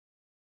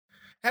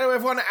Hello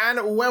everyone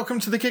and welcome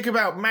to the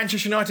Kickabout.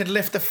 Manchester United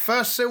lift the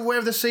first silverware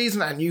of the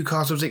season at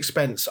Newcastle's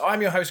expense. I'm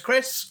your host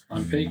Chris.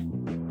 I'm Pete.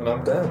 And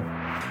I'm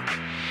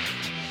Dan.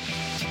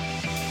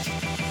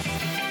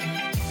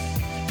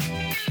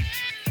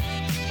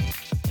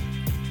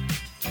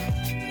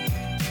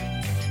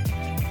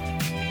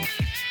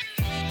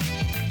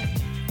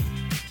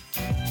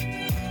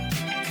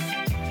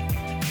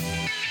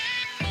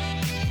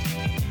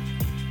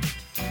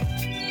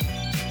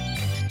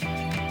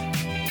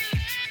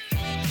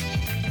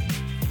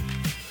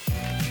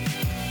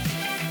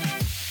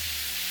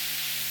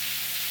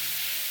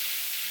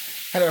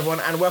 Hello everyone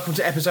and welcome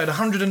to episode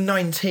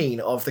 119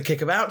 of the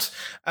Kickabout.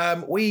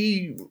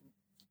 We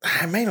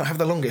may not have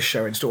the longest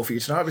show in store for you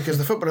tonight because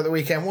the football at the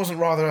weekend wasn't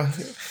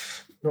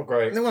Not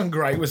great. It wasn't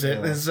great, was it?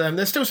 Yeah.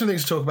 There's still some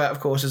things to talk about, of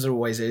course, as there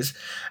always is.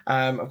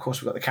 Of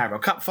course, we've got the Carabao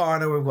Cup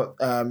final. We've got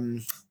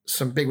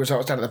some big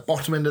results down at the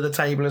bottom end of the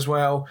table as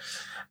well.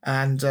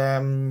 And,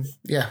 we'll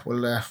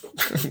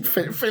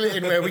fill it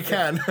in where we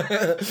can.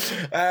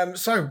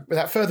 So,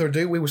 without further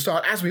ado, we will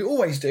start, as we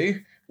always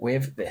do,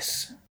 with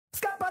this.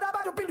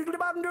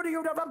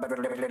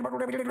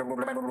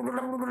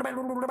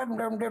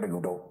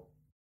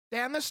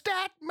 Down the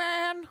stat,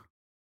 man.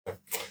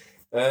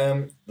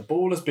 The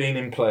ball has been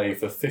in play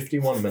for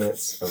 51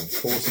 minutes and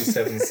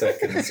 47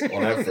 seconds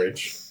on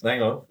average.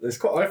 Hang on, I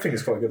think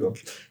it's quite a good one.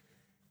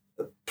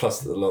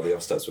 Plus, a lot of the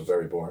other stats were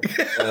very boring.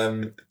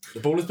 The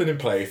ball has been in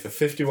play for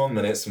 51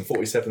 minutes and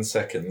 47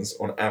 seconds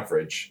on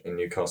average in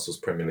Newcastle's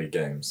Premier League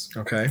games.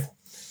 Okay.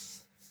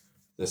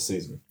 This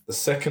season. The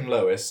second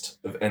lowest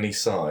of any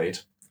side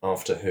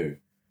after who?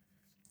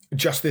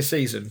 Just this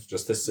season?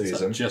 Just this season.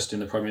 So just in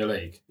the Premier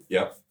League?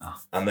 Yep.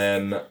 Ah. And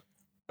then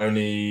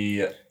only...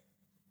 let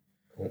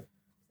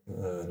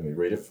me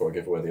read it before I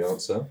give away the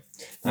answer.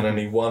 And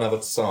only one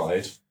other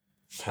side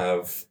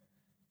have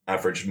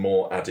averaged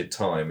more added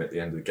time at the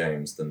end of the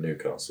games than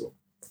Newcastle.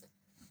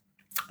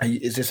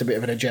 Is this a bit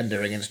of an agenda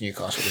against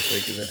Newcastle this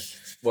week, is it?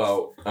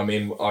 Well, I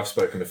mean, I've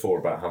spoken before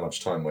about how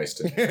much time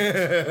wasted.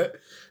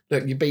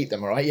 Look, you beat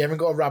them, all right? You haven't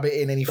got to rub it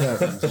in any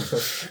further.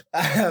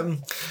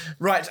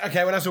 Right,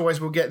 okay, well, as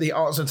always, we'll get the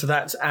answer to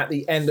that at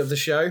the end of the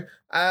show.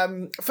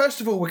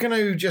 First of all, we're going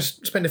to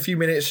just spend a few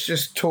minutes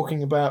just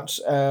talking about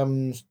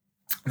the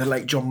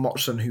late John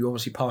Motson, who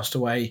obviously passed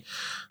away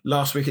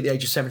last week at the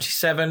age of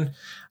 77.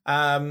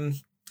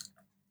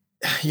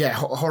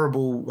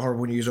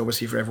 Horrible news,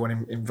 obviously, for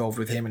everyone involved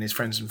with him and his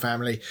friends and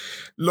family.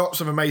 Lots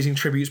of amazing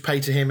tributes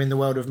paid to him in the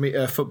world of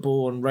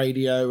football and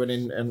radio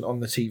and on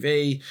the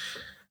TV.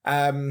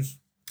 I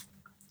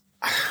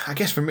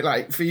guess for me,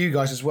 like for you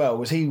guys as well,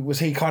 was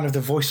he kind of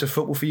the voice of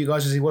football for you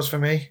guys as he was for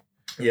me?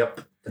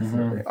 Yep.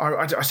 Definitely.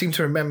 I seem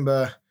to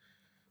remember,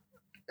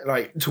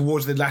 like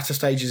towards the latter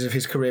stages of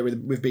his career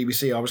with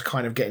BBC, I was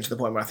kind of getting to the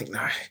point where I think,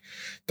 no,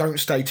 don't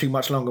stay too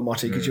much longer,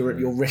 Motty, because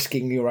you're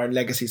risking your own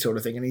legacy, sort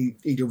of thing. And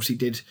he obviously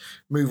did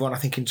move on, I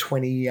think in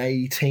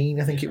 2018,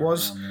 I think it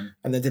was,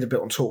 and then did a bit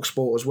on Talk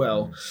Sport as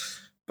well.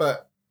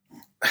 But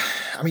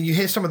I mean, you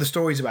hear some of the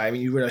stories about him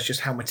and you realise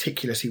just how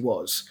meticulous he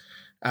was.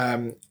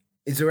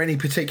 Is there any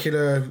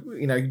particular,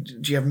 do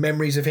you have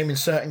memories of him in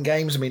certain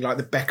games? I mean, like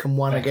the Beckham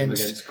one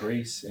against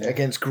Greece. Yeah.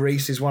 Against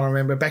Greece is one I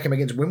remember. Beckham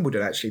against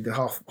Wimbledon, actually, the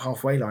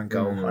halfway line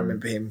goal. I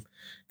remember him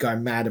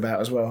going mad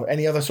about as well.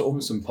 Any other sort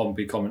of... Some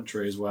Pompey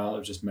commentary as well,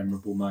 of just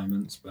memorable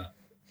moments. But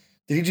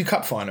Did he do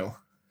cup final?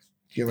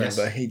 Do you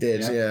remember? Yes. He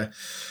did, yeah.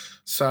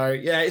 So,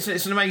 yeah,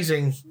 it's an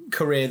amazing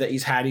career that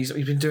he's had. He's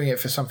been doing it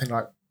for something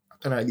like, I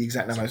don't know the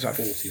exact number, it's like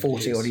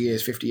 40 odd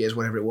years, 50 years,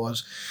 whatever it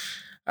was.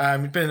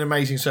 He's been an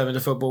amazing servant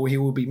of football. He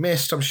will be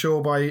missed, I'm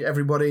sure, by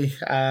everybody.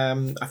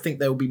 I think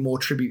there will be more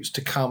tributes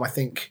to come. I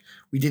think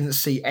we didn't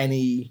see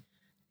any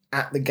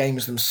at the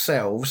games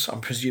themselves,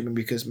 I'm presuming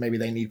because maybe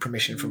they need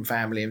permission from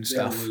family and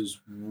stuff. There was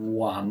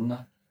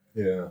one.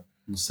 Yeah. On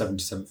the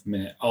 77th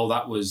minute. Oh,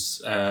 that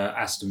was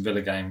Aston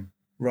Villa game.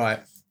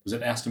 Right. Was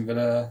it Aston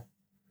Villa?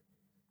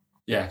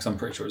 Yeah, because I'm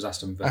pretty sure it was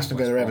Aston Villa. Aston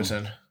Villa,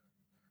 Everton.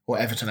 Or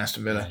Everton,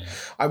 Aston Villa.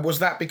 Yeah. Was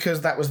that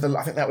because I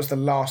think that was the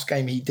last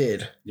game he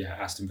did? Yeah,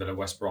 Aston Villa,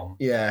 West Brom.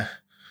 Yeah.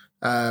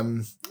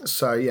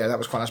 So yeah, that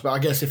was quite nice. But I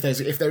guess if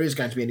there is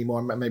going to be any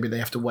more, maybe they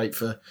have to wait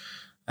for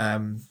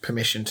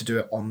permission to do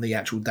it on the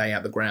actual day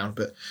at the ground.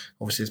 But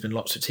obviously, there's been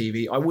lots of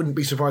TV. I wouldn't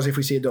be surprised if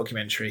we see a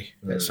documentary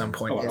at some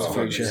point in the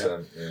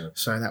future. Yeah.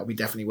 So that would be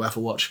definitely worth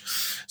a watch.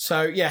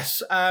 So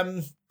yes.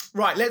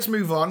 Right, let's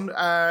move on.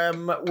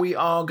 We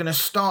are going to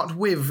start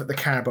with the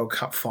Carabao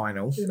Cup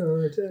final.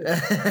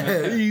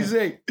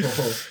 Easy.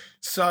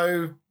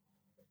 So,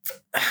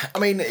 I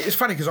mean, it's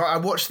funny because I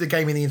watched the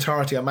game in the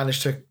entirety. I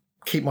managed to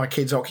keep my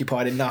kids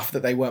occupied enough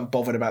that they weren't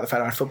bothered about the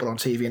fact I had football on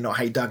TV and not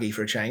Hey Dougie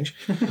for a change.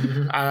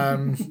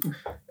 I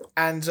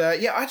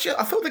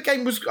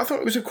thought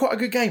it was quite a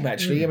good game,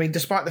 actually. I mean,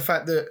 despite the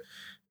fact that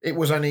it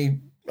was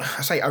only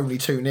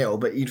 2-0,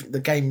 but the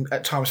game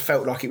at times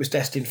felt like it was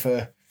destined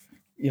for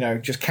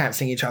just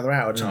cancelling each other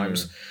out at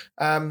times.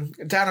 Dan,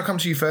 I'll come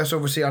to you first.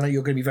 Obviously, I know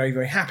you're going to be very,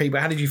 very happy, but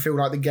how did you feel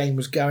like the game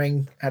was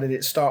going? How did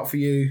it start for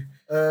you?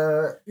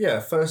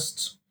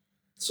 First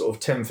sort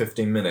of 10,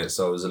 15 minutes,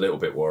 I was a little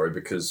bit worried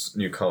because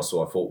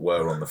Newcastle, I thought,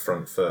 were on the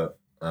front foot,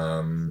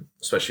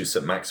 especially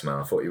St Maximin.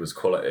 I thought he was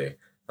quality.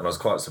 And I was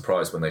quite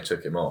surprised when they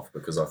took him off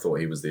because I thought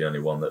he was the only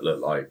one that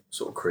looked like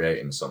sort of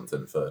creating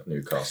something for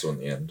Newcastle in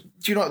the end.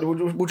 Do you know?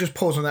 We'll just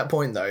pause on that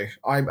point though.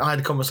 I had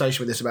a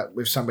conversation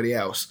with somebody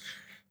else.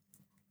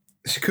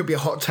 This could be a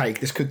hot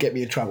take. This could get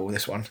me in trouble with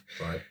this one.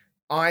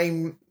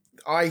 Right.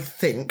 I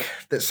think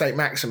that Saint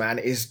Maximin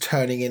is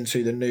turning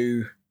into the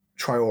new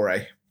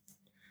Traore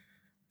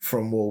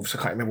from Wolves. I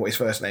can't remember what his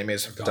first name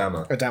is.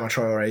 Adama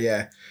Traore.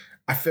 Yeah,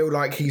 I feel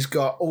like he's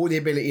got all the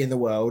ability in the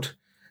world,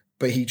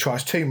 but he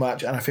tries too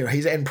much, and I feel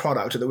his end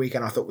product at the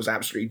weekend I thought was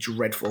absolutely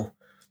dreadful.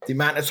 The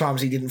amount of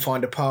times he didn't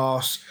find a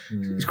pass,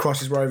 his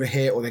crosses were over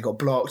hit or they got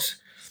blocked.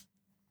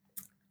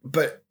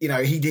 But, you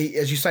know, he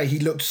as you say, he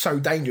looked so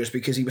dangerous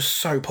because he was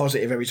so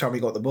positive every time he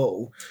got the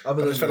ball. I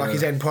just felt like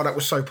his end product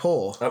was so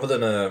poor. Other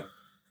than a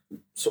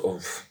sort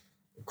of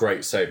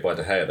great save by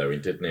De Gea, though, he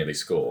did nearly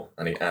score,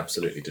 and he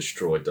absolutely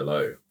destroyed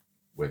Delot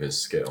with his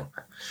skill.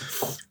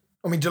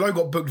 I mean, Delot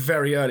got booked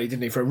very early,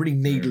 didn't he, for a really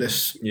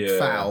needless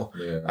foul.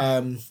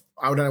 Yeah.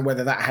 I don't know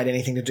whether that had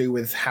anything to do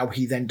with how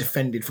he then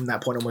defended from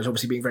that point on, was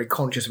obviously being very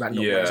conscious about not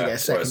wanting to get a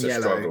second it's a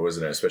yellow. struggle,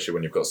 isn't it? Especially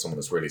when you've got someone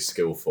that's really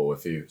skillful.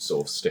 If you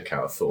sort of stick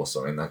out a foot or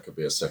something, that could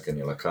be a second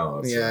yellow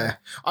card. Yeah. So.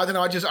 I don't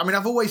know.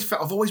 I've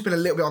always been a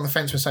little bit on the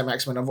fence with Saint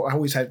Maximin. I've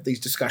always had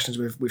these discussions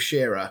with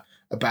Shearer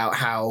about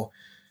how,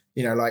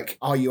 you know, like,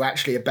 are you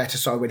actually a better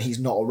side when he's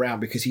not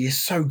around? Because he is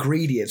so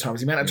greedy at times.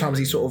 The amount of times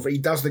he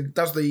does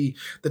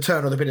the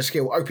turn or the bit of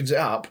skill, opens it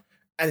up,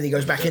 and then he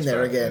goes back in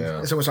there again. Yeah.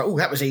 It's almost like, oh,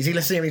 that was easy.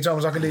 Let's see how many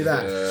times I can do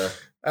that.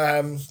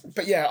 Yeah.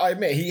 But yeah, I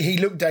admit he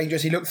looked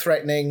dangerous. He looked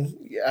threatening.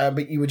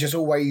 But you were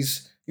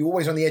always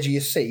on the edge of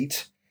your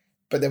seat.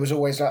 But there was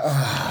always like,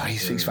 oh,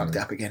 he's fucked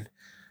up again.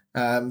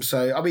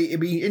 So I mean, it'd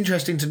be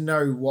interesting to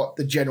know what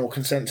the general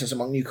consensus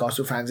among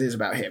Newcastle fans is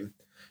about him,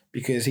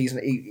 because he's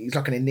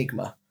like an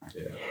enigma.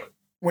 Yeah.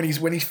 When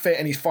he's fit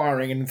and he's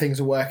firing and things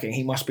are working,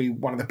 he must be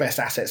one of the best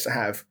assets to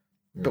have.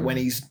 But when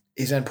his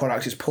end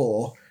product is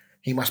poor,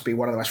 he must be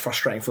one of the most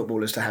frustrating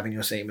footballers to have in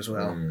your team as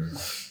well.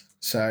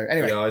 So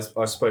anyway, yeah,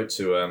 I spoke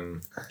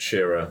to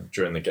Shearer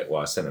during the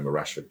I sent him a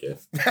Rashford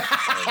gift.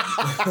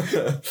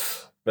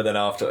 But then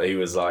after, he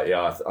was like,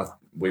 yeah,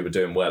 we were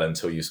doing well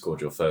until you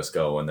scored your first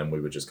goal, and then we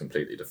were just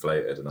completely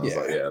deflated. And I was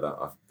like, yeah,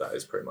 that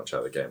is pretty much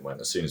how the game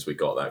went. As soon as we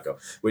got that goal,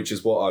 which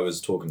is what I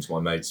was talking to my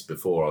mates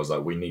before, I was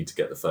like, we need to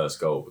get the first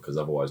goal because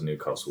otherwise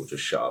Newcastle will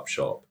just shut up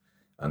shop.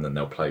 And then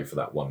they'll play for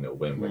that 1-0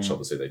 win, which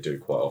obviously they do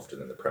quite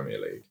often in the Premier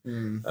League.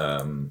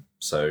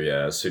 So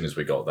yeah, as soon as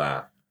we got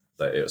that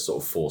it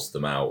sort of forced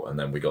them out, and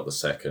then we got the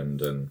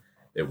second, and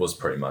it was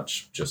pretty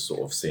much just sort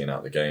of seeing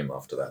out the game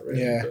after that,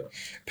 really. Yeah. But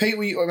Pete,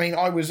 I don't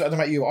know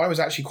about you, I was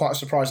actually quite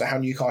surprised at how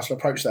Newcastle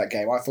approached that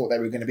game. I thought they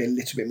were going to be a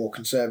little bit more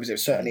conservative,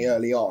 certainly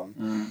early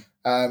on.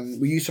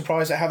 Were you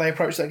surprised at how they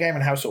approached that game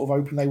and how sort of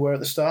open they were at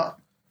the start?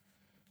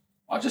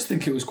 I just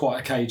think it was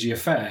quite a cagey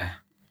affair,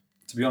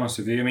 to be honest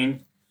with you. I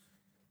mean,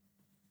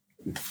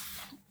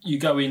 you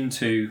go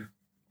into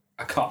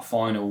a cup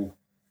final,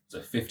 it's a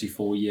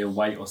 54-year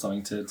wait or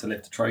something to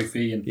lift a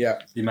trophy, and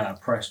the amount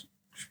of pressure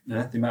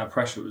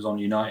that was on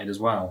United as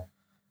well.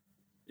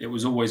 It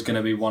was always going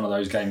to be one of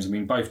those games. I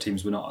mean, both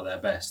teams were not at their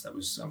best. That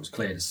was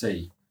clear to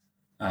see.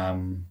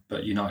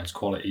 But United's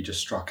quality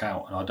just struck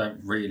out, and I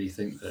don't really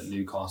think that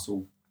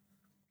Newcastle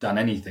done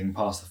anything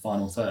past the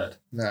final third.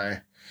 No.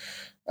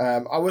 I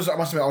must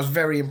admit, I was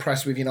very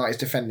impressed with United's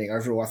defending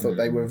overall. I thought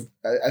they were,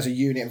 as a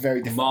unit,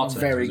 very good.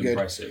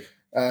 Impressive.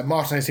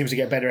 Martinez seems to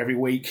get better every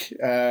week.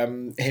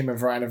 Him and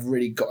Varane have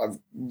really got a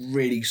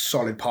really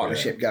solid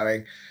partnership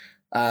going.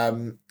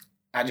 It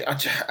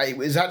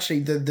was actually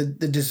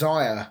the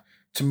desire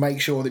to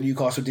make sure that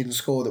Newcastle didn't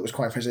score that was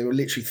quite impressive. They were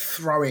literally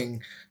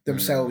throwing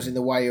themselves in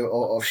the way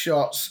of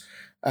shots.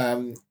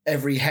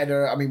 Every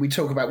header. I mean, we'll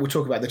talk about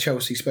the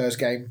Chelsea Spurs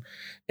game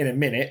in a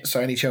minute,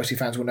 so any Chelsea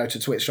fans will know to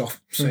switch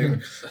off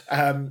soon.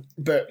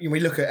 But we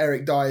look at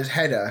Eric Dyer's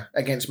header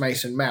against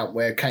Mason Mount,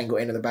 where Kane got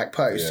into the back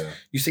post.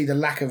 You see the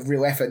lack of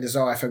real effort and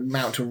desire for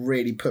Mount to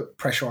really put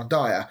pressure on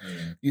Dyer.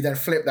 You then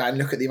flip that and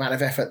look at the amount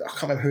of effort. I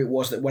can't remember who it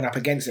was that went up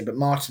against him, but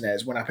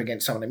Martinez went up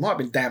against someone. It might have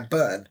been Dan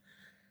Burn.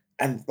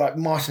 And like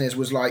Martinez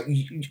was like,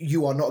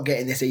 you are not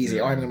getting this easy.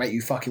 I'm going to make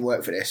you fucking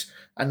work for this.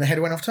 And the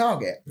header went off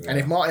target. And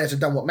if Martinez had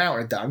done what Mount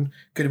had done,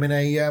 could have been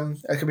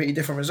a completely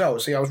different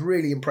result. So I was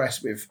really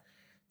impressed with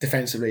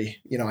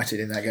defensively United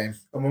in that game.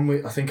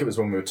 And I think it was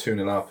when we were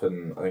 2-0 up,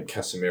 and I think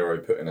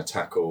Casemiro put in a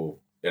tackle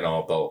in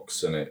our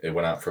box, and it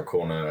went out for a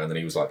corner, and then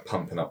he was like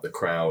pumping up the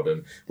crowd,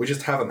 and we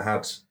just haven't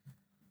had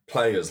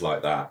players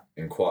like that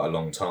in quite a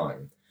long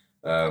time.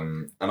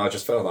 And I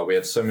just felt like we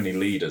had so many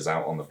leaders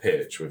out on the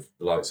pitch, with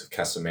the likes of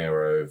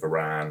Casemiro,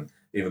 Varane,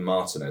 even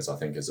Martinez, I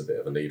think, is a bit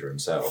of a leader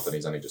himself, and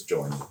he's only just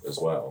joined as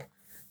well.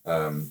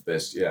 And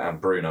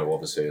Bruno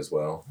obviously as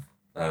well.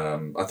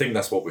 I think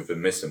that's what we've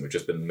been missing. We've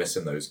just been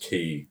missing those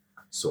key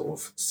sort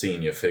of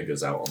senior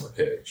figures out on the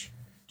pitch.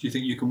 Do you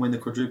think you can win the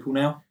quadruple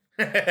now?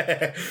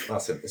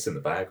 It's in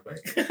the bag,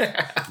 mate.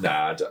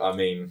 Nah, I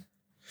mean,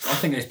 I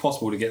think it's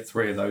possible to get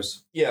 3 of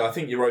those. Yeah, I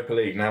think Europa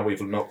League, now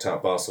we've knocked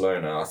out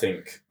Barcelona, I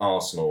think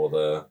Arsenal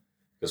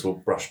because we'll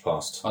brush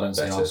past I don't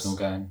see Arsenal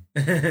going.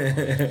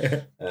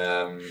 I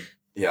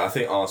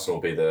think Arsenal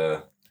will be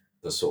the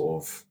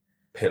sort of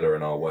pillar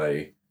in our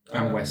way.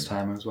 And West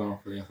Ham as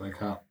well for the FA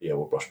Cup. Yeah,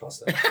 we'll brush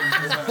past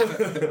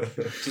that.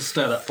 Just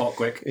stir that pot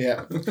quick.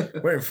 Yeah,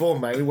 we're in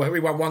form, mate.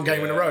 We won one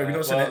game in a row.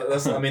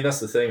 That's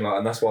the thing,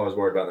 and that's why I was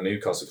worried about the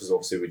Newcastle, because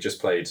obviously we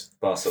just played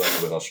Barcelona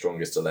with our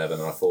strongest 11,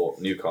 and I thought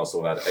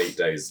Newcastle had 8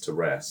 days to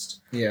rest.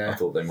 Yeah, I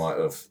thought they might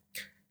have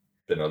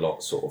been a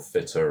lot sort of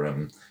fitter,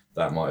 and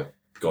that might have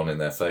gone in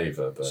their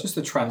favour. But it's just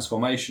the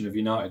transformation of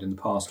United in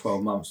the past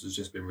 12 months has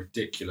just been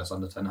ridiculous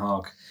under Ten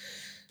Hag.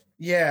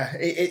 Yeah,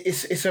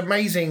 it's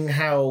amazing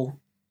how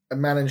a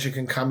manager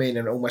can come in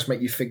and almost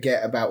make you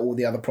forget about all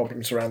the other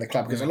problems around the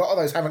club, because a lot of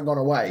those haven't gone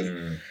away,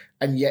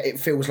 and yet it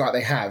feels like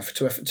they have.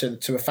 To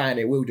a fan,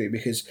 it will do,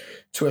 because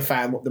to a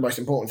fan, the most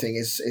important thing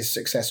is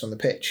success on the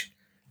pitch,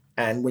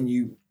 and when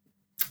you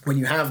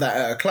have that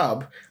at a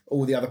club,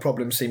 all the other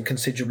problems seem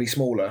considerably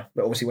smaller.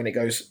 But obviously, when it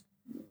goes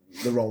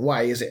the wrong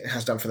way, as it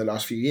has done for the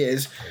last few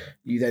years,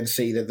 you then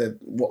see that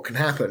what can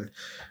happen.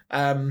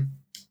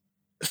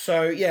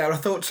 So yeah, I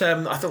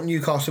thought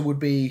Newcastle would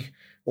be,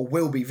 or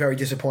will be, very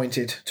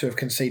disappointed to have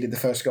conceded the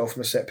first goal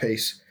from a set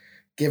piece,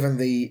 given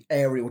the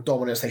aerial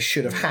dominance they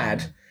should have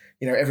had.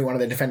 You know, every one of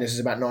their defenders is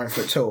about 9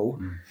 foot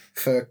tall.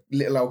 For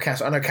little old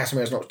Casemiro, I know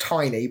Casemiro's not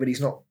tiny, but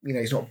he's not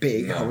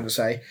big. No. I wouldn't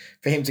say,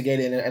 for him to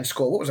get in and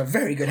score. What was a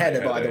very good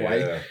header, by the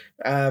way.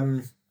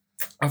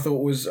 I thought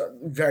it was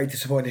very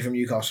disappointing from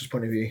Newcastle's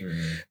point of view.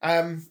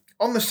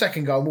 On the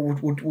second goal,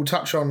 we'll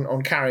touch on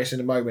Karius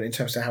in a moment in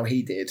terms of how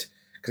he did,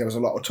 because there was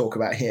a lot of talk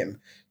about him.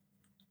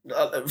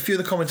 A few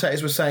of the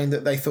commentators were saying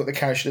that they thought that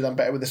Karius should have done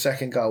better with the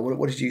second goal.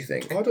 What did you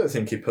think? I don't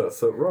think he put a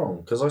foot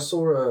wrong, because I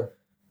saw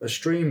a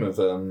stream of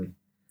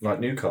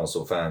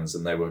Newcastle fans,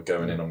 and they wwere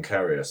going in on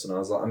Karius, and I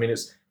was like, I mean,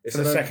 it's for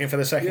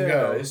the second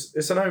goal.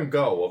 It's an own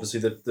goal.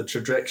 Obviously, the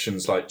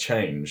trajectory's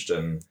changed,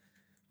 and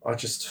I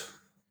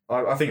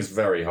think it's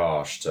very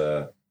harsh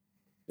to,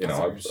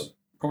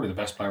 probably the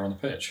best player on the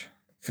pitch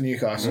for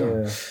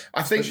Newcastle. Yeah.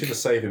 I think, especially the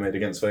save he made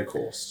against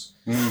Weghorst.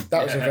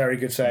 That was a very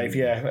good save.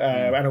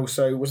 Yeah, and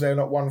also, was there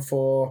not one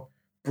for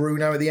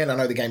Bruno at the end? I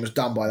know the game was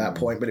done by that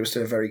point, but it was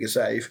still a very good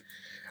save.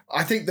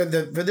 I think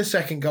that for the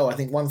second goal, I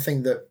think one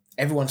thing that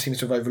everyone seems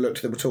to have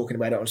overlooked, that we're talking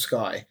about it on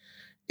Sky,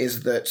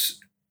 is that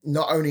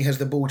not only has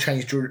the ball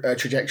changed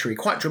trajectory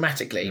quite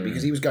dramatically,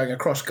 because he was going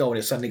across goal and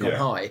it's suddenly gone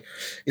high,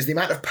 is the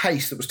amount of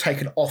pace that was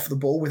taken off the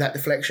ball with that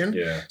deflection.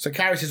 Yeah. So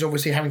Karius is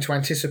obviously having to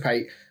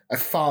anticipate a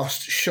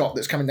fast shot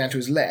that's coming down to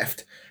his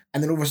left,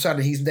 and then all of a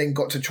sudden he's then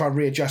got to try and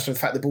readjust to the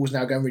fact the ball's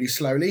now going really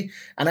slowly,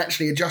 and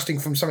actually adjusting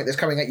from something that's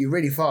coming at you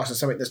really fast to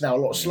something that's now a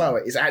lot slower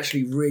is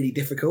actually really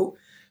difficult.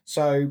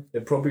 So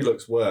it probably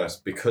looks worse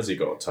because he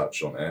got a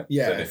touch on it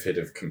than if he'd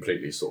have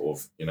completely sort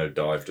of,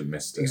 dived and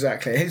missed it.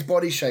 Exactly. His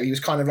body shape, he was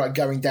kind of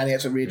going down, he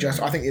had to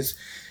readjust. I think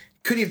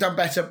could he have done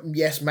better?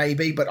 Yes,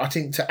 maybe, but I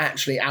think to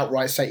actually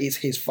outright say it's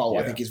his fault,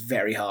 I think is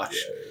very harsh.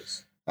 Yeah, it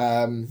is.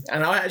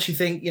 And I actually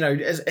think,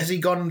 has he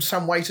gone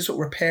some way to sort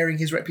of repairing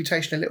his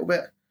reputation a little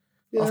bit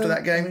after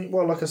that game? I mean,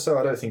 well, like I said,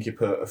 I don't think he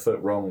put a foot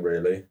wrong,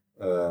 really,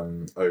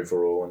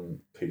 overall, and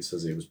Pete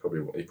says he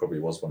probably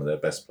was one of their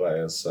best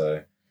players,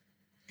 so...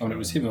 I mean, it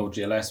was him or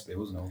Gillespie,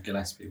 wasn't it? Or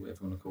Gillespie, whatever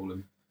you want to call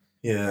him.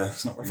 Yeah.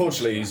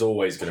 Unfortunately, he's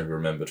always going to be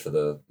remembered for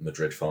the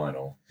Madrid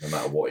final, no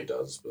matter what he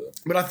does.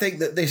 But I think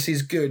that this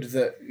is good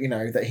that,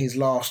 that his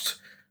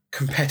last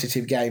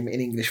competitive game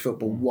in English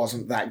football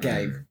wasn't that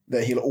game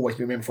that he'll always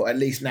be remembered for. At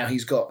least now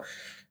he's got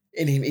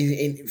in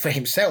him for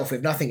himself,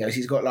 if nothing else,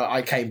 he's got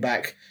I came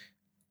back.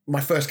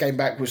 My first game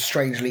back was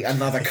strangely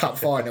another cup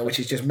final, which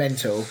is just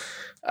mental.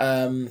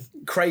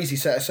 Crazy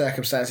set of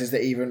circumstances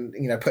that even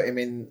put him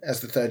in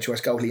as the third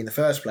choice goalie in the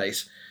first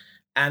place.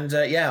 And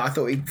I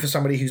thought for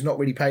somebody who's not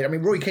really played, I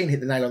mean, Roy Keane hit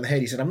the nail on the head.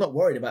 He said, I'm not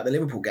worried about the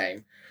Liverpool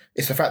game.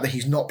 It's the fact that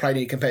he's not played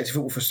any competitive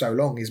football for so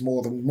long is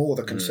more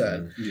the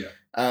concern.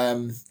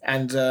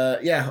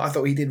 I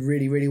thought he did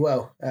really, really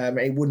well.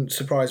 It wouldn't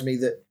surprise me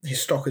that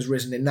his stock has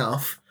risen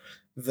enough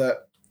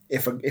that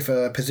if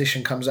a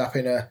position comes up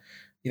in a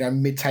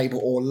mid-table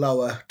or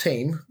lower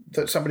team,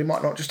 that somebody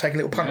might not just take a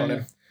little punt on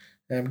him.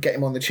 Get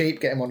him on the cheap,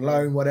 get him on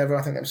loan, whatever.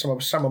 I think that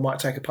someone might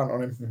take a punt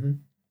on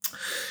him.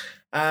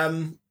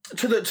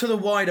 To the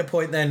wider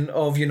point then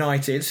of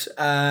United,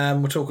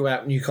 we'll talk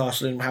about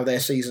Newcastle and how their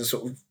season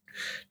sort of,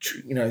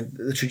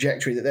 the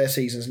trajectory that their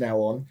season's now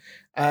on.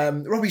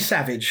 Robbie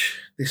Savage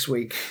this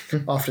week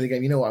after the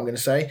game, you know what I'm going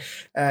to say.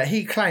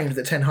 He claimed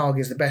that Ten Hag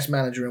is the best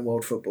manager in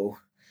world football.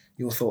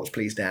 Your thoughts,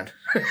 please, Dan.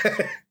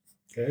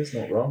 Yeah, he's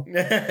not wrong.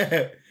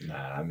 Nah,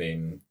 I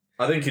mean,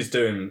 I think he's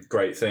doing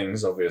great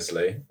things,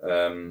 obviously.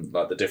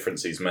 Like the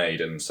difference he's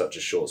made in such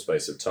a short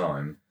space of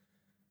time.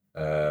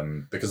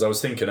 Because I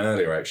was thinking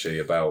earlier, actually,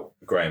 about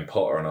Graham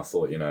Potter, and I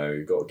thought,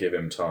 you've got to give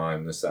him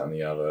time, this, that and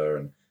the other.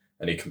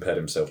 And he compared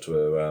himself to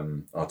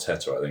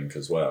Arteta, I think,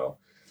 as well.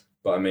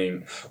 But, I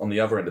mean, on the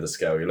other end of the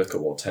scale, you look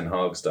at what Ten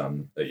Hag's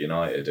done at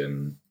United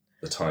in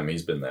the time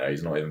he's been there.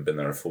 He's not even been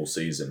there a full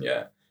season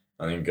yet.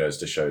 I think it goes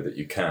to show that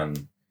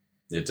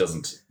it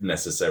doesn't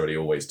necessarily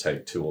always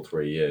take 2 or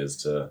 3 years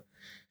to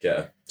get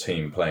a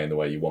team playing the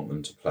way you want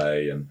them to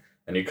play. And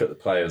you look at the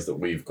players that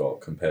we've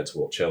got compared to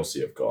what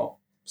Chelsea have got.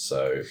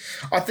 So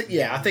I think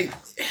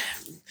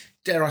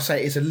dare I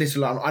say it's a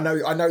little. I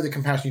know the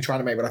comparison you're trying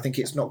to make, but I think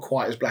it's not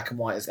quite as black and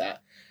white as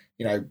that.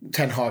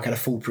 Ten Hag had a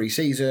full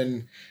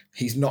pre-season.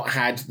 He's not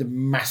had the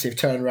massive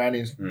turnaround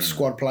in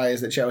squad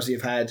players that Chelsea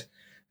have had.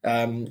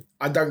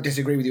 I don't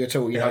disagree with you at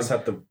all. He has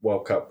had the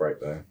World Cup break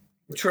though.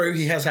 True,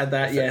 he has had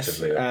that. Yes,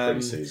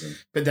 pre-season.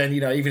 But then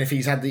even if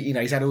he's had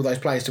he's had all those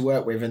players to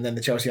work with, and then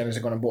the Chelsea owners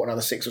have gone and bought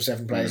another 6 or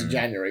 7 players in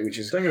January, which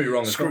is don't get me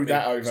wrong, screwed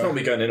that over. It's not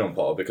me going in on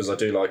Potter because I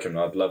do like him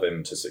and I'd love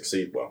him to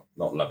succeed. Well,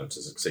 not love him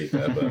to succeed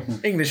there, but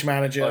English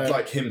manager. I'd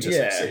like him to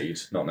succeed,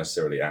 not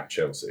necessarily at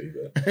Chelsea,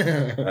 but.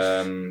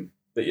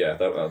 But yeah,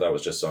 that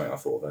was just something I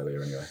thought of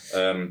earlier anyway.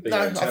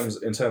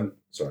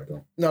 Sorry, go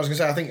on. No, I was going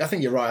to say, I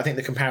think you're right. I think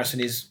the comparison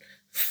is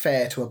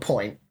fair to a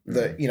point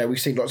that, we've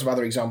seen lots of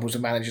other examples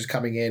of managers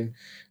coming in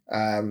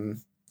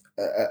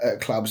at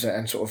clubs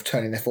and sort of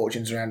turning their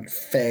fortunes around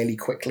fairly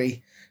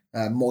quickly.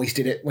 Moyes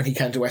did it when he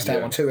came to West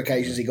Ham on 2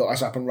 occasions. He got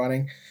us up and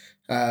running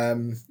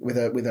with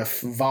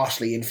a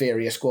vastly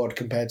inferior squad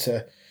compared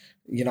to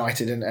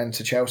United and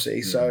to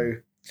Chelsea. So,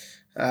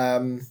 I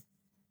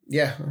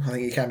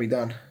think it can be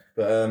done.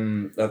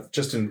 But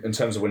just in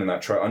terms of winning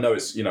that trophy, I know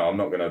it's I'm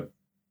not going to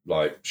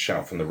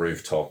shout from the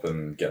rooftop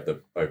and get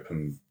the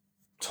open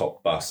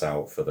top bus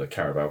out for the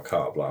Carabao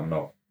Cup. I'm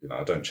not,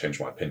 I don't change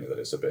my opinion that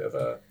it's a bit of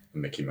a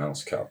Mickey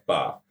Mouse Cup,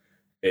 but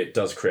it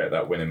does create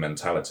that winning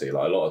mentality. A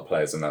lot of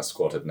players in that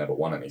squad had never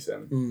won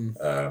anything.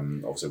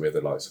 Obviously, with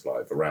the likes of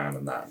Varane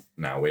and that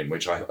now in,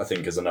 which I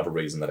think is another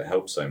reason that it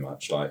helps so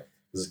much.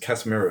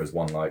 Casemiro has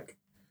won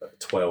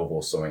 12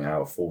 or something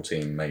out of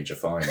 14 major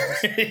finals.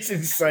 It's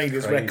insane,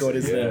 his record,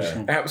 isn't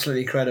it?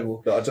 Absolutely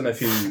incredible. But I don't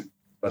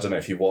know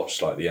if you watched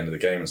the end of the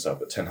game and stuff,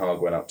 but Ten Hag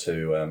went up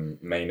to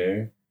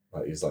Mainu,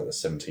 he's the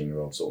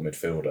 17-year-old sort of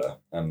midfielder,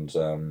 and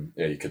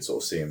you could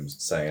sort of see him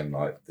saying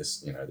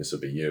this, this will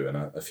be you in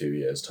a few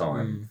years'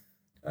 time.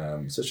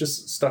 So it's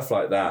just stuff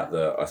like that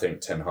I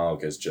think Ten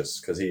Hag is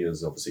just because he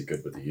is obviously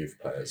good with the youth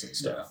players and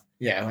stuff.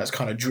 Yeah, that's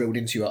kind of drilled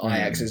into you at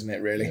Ajax, isn't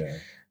it? Really.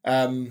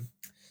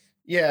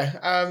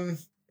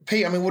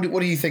 Pete,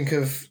 what do you think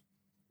of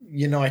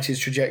United's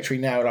trajectory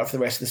now for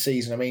the rest of the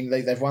season?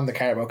 They've won the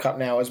Carabao Cup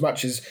now. As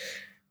much as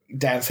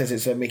Dan says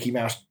it's a Mickey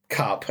Mouse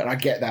Cup, and I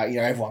get that,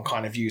 everyone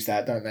kind of views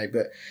that, don't they?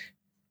 But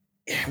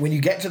when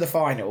you get to the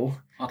final,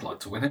 I'd like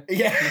to win it.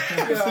 Yeah,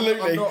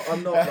 absolutely.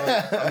 I'm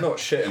not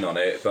shitting on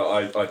it, but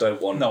I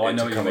don't want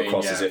it to come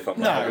across as if I'm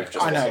just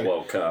won the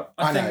World Cup.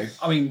 I know.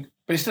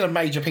 But it's still a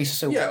major piece of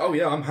silver.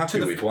 Yeah. I'm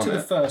happy we've won it. To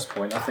the first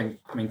point,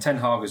 Ten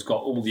Hag has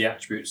got all the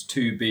attributes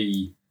to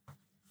be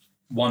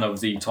one of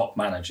the top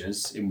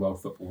managers in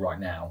world football right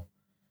now.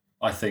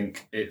 I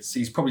think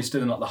he's probably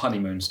still in the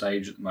honeymoon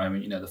stage at the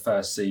moment. The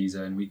first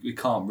season, we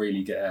can't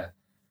really get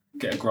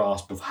a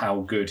grasp of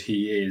how good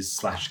he is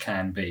 /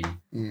 can be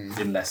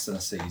in less than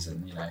a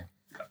season.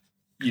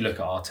 You look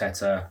at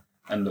Arteta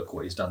and look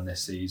what he's done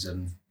this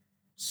season,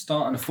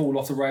 starting to fall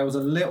off the rails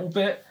a little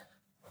bit,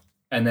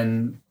 and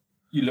then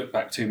you look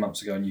back 2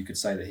 months ago and you could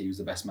say that he was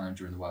the best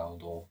manager in the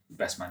world or the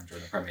best manager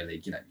in the Premier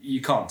League.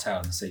 You can't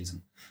tell in the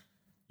season.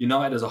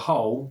 United as a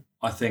whole,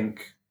 I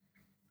think,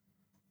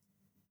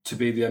 to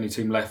be the only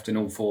team left in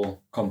all 4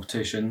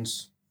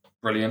 competitions,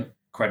 brilliant.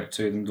 Credit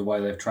to them, the way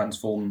they've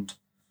transformed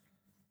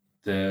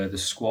the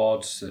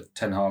squad.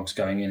 Ten Hag's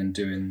going in and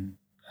doing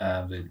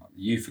the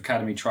youth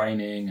academy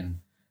training, and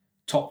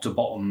top to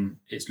bottom,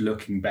 it's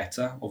looking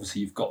better.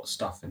 Obviously, you've got the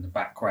stuff in the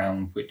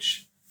background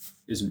which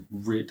doesn't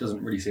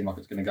really seem like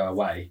it's going to go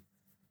away.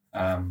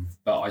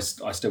 But I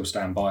still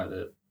stand by it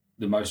that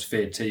the most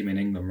feared team in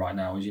England right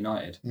now is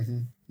United. Mm-hmm.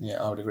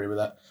 Yeah, I would agree with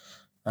that.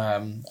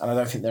 And I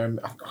don't think I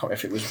can't remember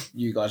if it was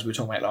you guys we were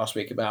talking about last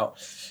week about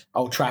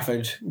Old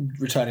Trafford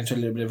returning to a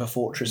little bit of a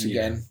fortress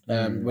again.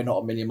 We're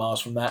not a million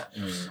miles from that.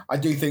 I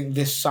do think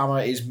this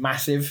summer is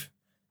massive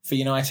for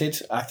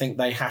United. I think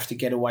they have to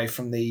get away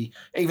from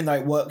even though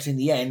it worked in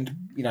the end,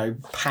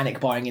 panic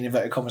buying in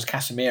inverted commas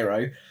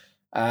Casemiro.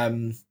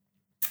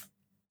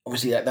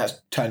 Obviously,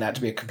 that's turned out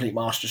to be a complete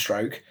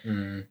masterstroke.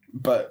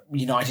 But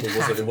United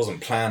it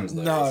wasn't planned,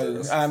 though.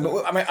 No.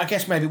 But I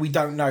guess maybe we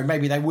don't know.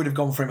 Maybe they would have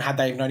gone for him had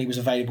they known he was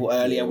available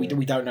earlier.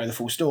 We don't know the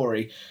full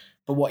story.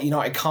 But what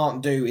United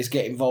can't do is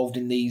get involved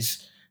in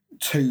these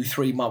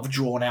 2-3 month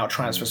drawn-out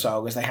transfer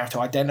sagas. They have to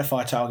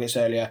identify targets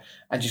earlier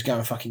and just go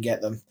and fucking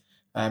get them.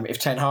 If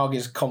Ten Hag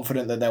is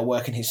confident that they'll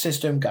work in his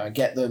system, go and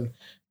get them.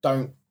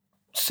 Don't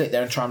sit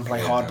there and try and play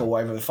hardball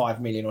over the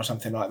 5 million or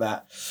something like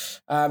that.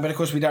 But of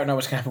course, we don't know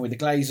what's going to happen with the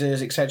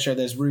Glazers, etc.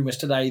 There's rumours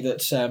today that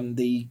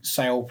the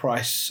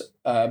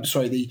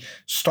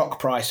stock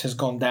price has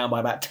gone down by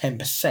about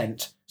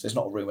 10%. So it's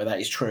not a rumour, that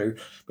is true.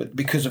 But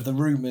because of the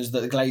rumours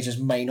that the Glazers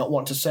may not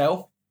want to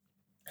sell.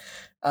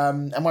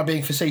 Am I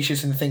being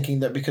facetious in thinking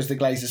that because the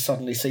Glazers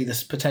suddenly see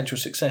this potential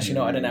success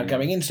United are now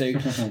going into,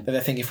 that they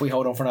think if we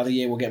hold on for another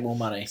year, we'll get more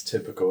money? It's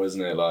typical,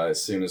 isn't it? Like,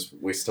 as soon as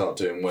we start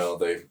doing well,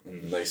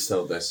 they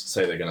sell this,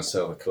 say they're going to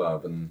sell the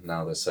club, and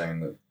now they're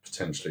saying that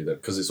potentially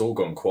because it's all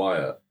gone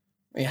quiet.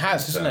 It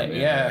has, hasn't it?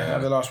 Yeah,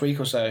 over the last week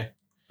or so.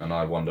 And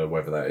I wonder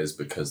whether that is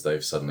because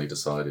they've suddenly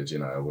decided,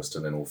 we're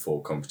still in all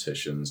 4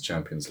 competitions,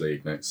 Champions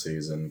League next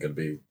season, going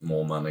to be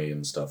more money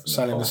and stuff.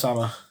 Sell in the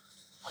summer.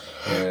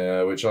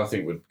 Yeah, which I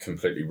think would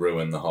completely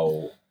ruin the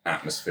whole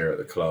atmosphere at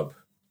the club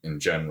in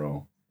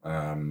general.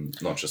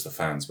 Not just the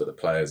fans, but the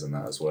players and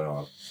that as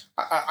well.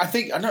 I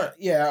think, I know,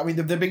 yeah, I mean,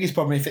 the biggest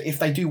problem, if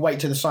they do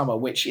wait to the summer,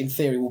 which in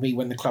theory will be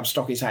when the club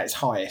stock is at its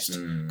highest,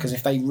 because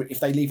if they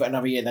leave it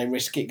another year, they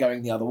risk it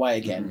going the other way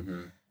again.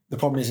 Mm-hmm. The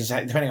problem is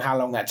that depending on how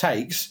long that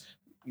takes,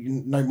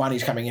 no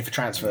money's coming in for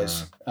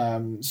transfers.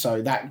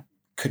 So that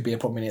could be a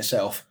problem in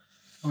itself.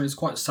 I mean, it's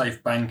quite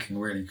safe banking,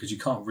 really, because you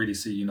can't really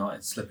see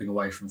United slipping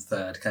away from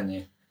third, can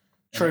you?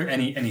 True.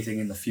 Anything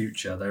in the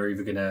future, they're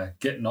either going to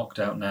get knocked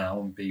out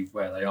now and be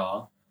where they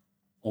are,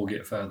 or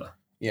get further.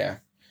 Yeah.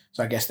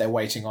 So I guess they're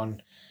waiting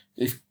on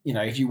if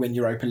you win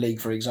Europa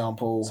League, for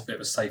example. It's a bit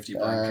of a safety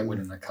blanket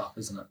winning the cup,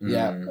 isn't it?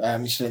 Yeah.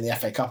 You're still in the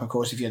FA Cup, of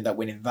course. If you end up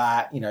winning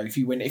that,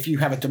 if you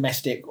have a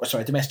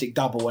domestic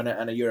double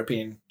and a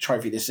European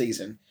trophy this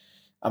season,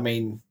 I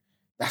mean,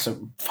 that's a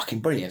fucking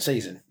brilliant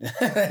season.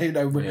 Take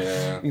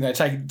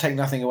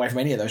nothing away from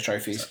any of those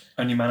trophies.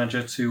 Only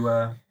manager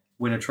to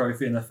win a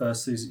trophy in their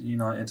first season at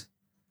United.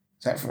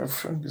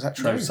 Is that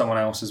true? No, someone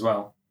else as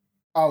well.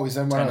 Oh, is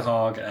there one?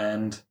 Haag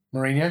and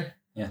Mourinho?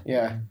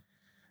 Yeah.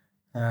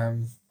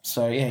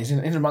 So yeah, he's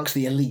in amongst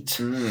the elite.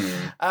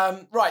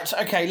 Right,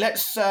 okay,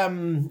 let's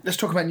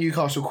talk about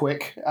Newcastle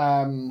quick.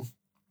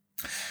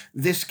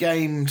 This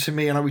game to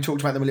me, I know we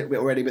talked about them a little bit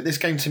already, but this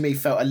game to me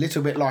felt a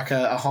little bit like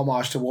a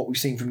homage to what we've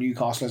seen from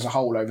Newcastle as a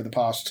whole over the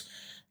past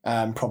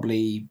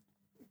probably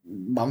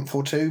month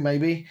or two,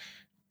 maybe,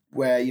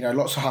 where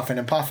lots of huffing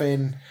and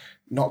puffing,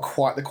 not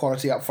quite the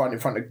quality up front in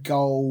front of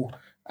goal.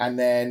 And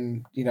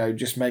then,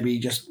 just a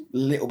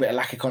little bit of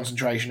lack of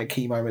concentration at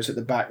key moments at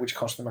the back, which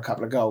cost them a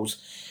couple of goals.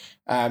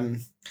 I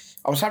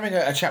was having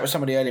a chat with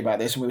somebody earlier about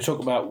this, and we were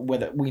talking about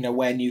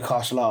where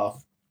Newcastle are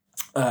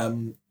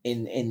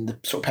in the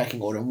sort of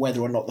pecking order, and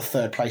whether or not the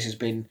third place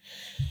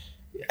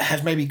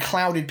has maybe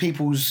clouded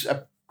people's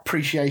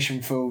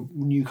appreciation for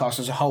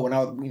Newcastle as a whole.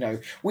 And we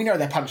know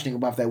they're punching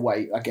above their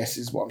weight, I guess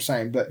is what I'm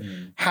saying. But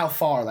how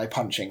far are they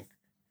punching,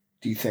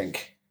 do you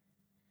think?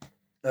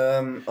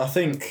 I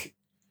think.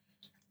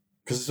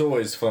 Because it's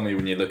always funny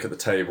when you look at the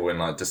table in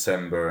like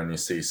December and you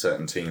see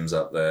certain teams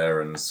up there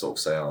and sort of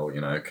say,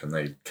 can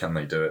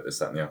they do it, this,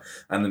 that and the other.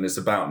 And then it's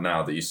about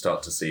now that you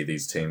start to see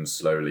these teams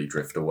slowly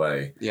drift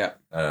away. Yeah.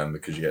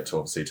 Because you get to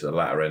obviously to the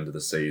latter end of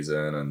the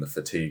season and the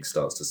fatigue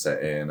starts to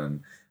set in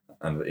and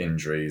the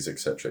injuries,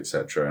 etc.,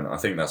 etc. And I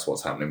think that's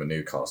what's happening with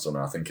Newcastle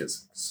now. I think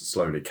it's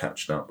slowly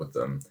catching up with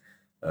them.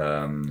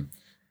 I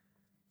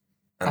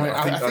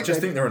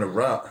just think they're in a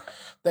rut.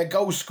 Their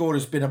goals scored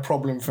has been a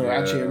problem for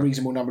actually a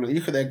reasonable number. You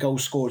look at their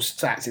goals scored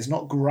stats; it's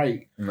not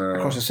great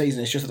across the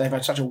season. It's just that they've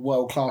had such a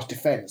world-class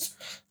defence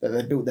that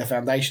they've built their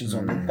foundations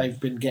on. They've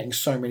been getting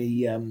so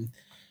many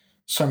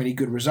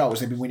good results.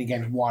 They've been winning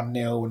games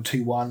 1-0 and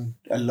 2-1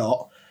 a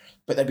lot,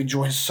 but they've been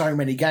drawing so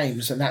many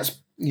games, and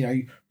that's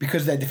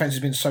because their defence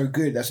has been so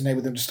good. That's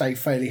enabled them to stay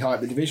fairly high up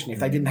the division. If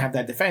they didn't have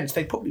their defence,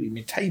 they'd probably be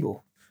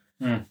mid-table.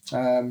 I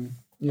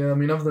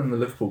mean, other than the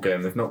Liverpool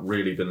game, they've not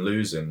really been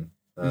losing.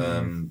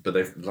 But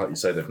they've, like you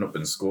say, they've not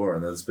been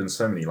scoring. There's been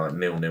so many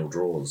 0-0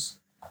 draws.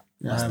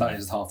 That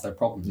is half their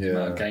problem. The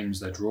amount of games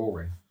they're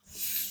drawing,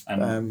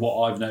 and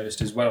what I've noticed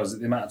as well is that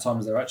the amount of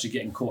times they're actually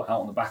getting caught out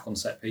on the back on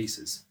set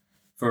pieces.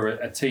 For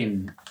a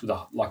team,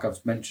 like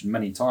I've mentioned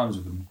many times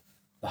with them,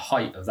 the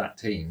height of that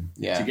team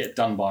to get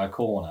done by a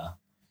corner,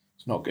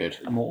 it's not good.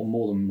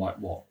 More than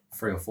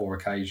 3 or 4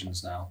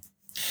 occasions now.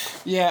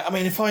 Yeah, I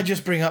mean, if I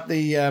just bring up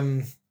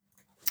the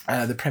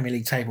Premier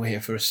League table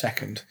here for a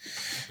second.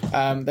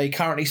 They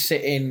currently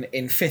sit in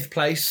 5th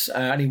place,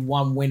 only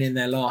 1 win in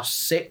their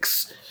last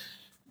 6.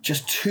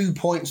 Just 2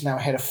 points now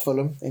ahead of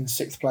Fulham in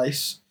 6th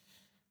place.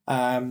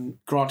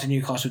 Granted,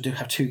 Newcastle do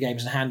have 2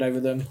 games in hand over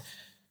them.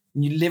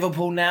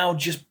 Liverpool now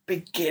just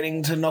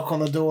beginning to knock on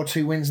the door,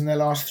 2 wins in their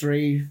last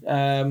 3.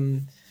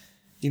 Have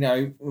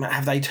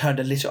they turned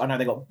a little... I know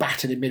they got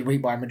battered in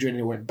midweek by Madrid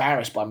and were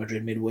embarrassed by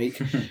Madrid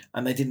midweek,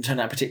 and they didn't turn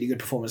out a particularly good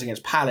performance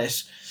against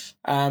Palace.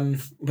 But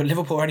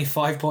Liverpool are only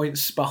 5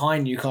 points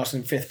behind Newcastle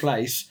in 5th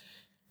place.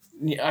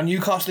 Are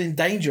Newcastle in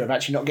danger of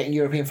actually not getting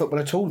European football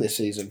at all this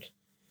season?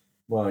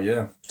 Well,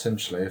 yeah,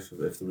 potentially, if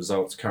the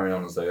results carry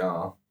on as they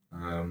are.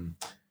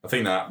 I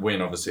think that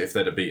win, obviously, if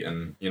they'd have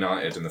beaten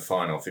United in the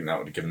final, I think that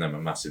would have given them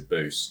a massive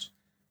boost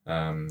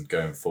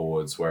going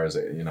forwards, whereas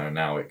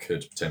now it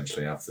could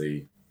potentially have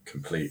the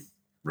complete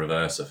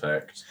reverse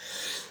effect.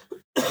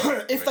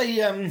 If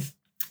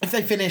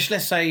they finish,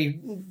 let's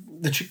say,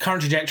 the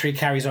current trajectory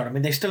carries on. I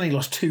mean, they still only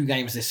lost 2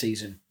 games this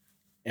season,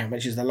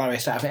 which is the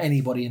lowest out of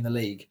anybody in the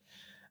league.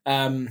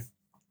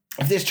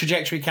 if this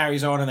trajectory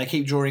carries on and they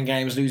keep drawing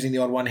games, losing the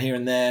odd one here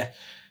and there,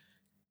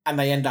 and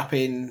they end up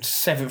in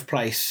 7th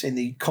place in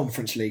the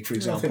Conference League, for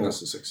example, I think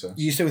that's a success.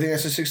 Do you still think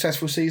that's a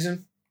successful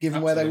season,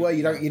 given Absolutely. where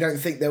they were? You don't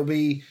think they'll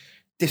be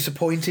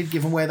disappointed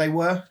given where they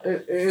were?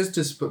 It is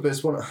disappointing, but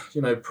it's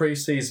one.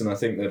 Pre-season, I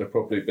think they'd have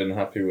probably been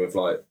happy with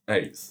like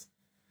 8th,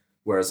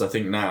 whereas I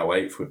think now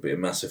 8th would be a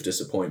massive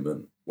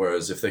disappointment.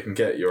 Whereas if they can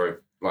get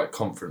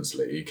Conference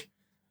League,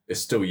 it's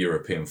still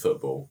European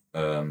football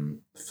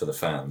for the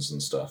fans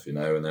and stuff, and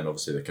then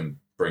obviously they can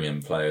bring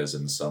in players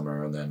in the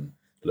summer and then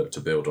look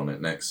to build on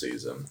it next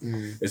season.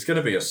 It's going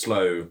to be a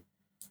slow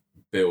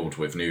build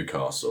with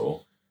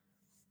Newcastle,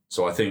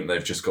 so I think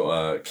they've just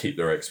got to keep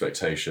their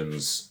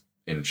expectations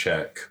in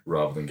check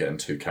rather than getting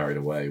too carried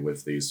away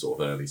with these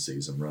sort of early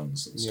season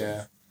runs and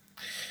stuff.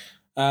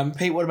 Yeah.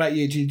 Pete, what about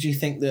you? Do you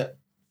think that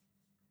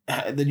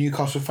the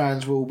Newcastle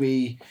fans will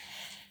be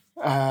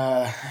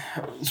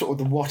sort of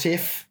the what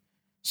if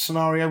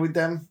scenario with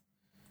them?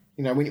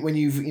 When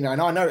you've,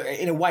 and I know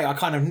in a way I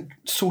kind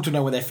of sort of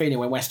know what they're feeling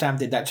when West Ham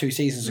did that 2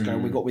 seasons ago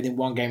and we got within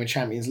 1 game of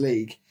Champions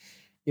League.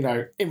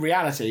 In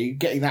reality,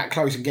 getting that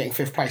close and getting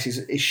 5th place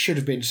it should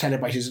have been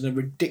celebrated as a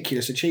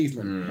ridiculous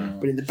achievement.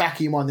 But in the back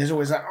of your mind, there's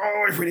always that,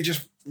 if we'd have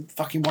just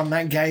fucking won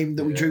that game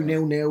that we drew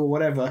 0-0 or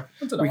whatever,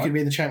 we could be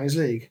in the Champions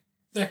League.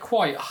 They're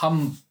quite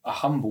a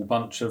humble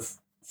bunch of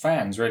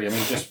fans, really. I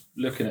mean, just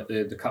looking at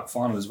the cup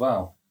final as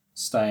well,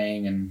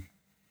 staying and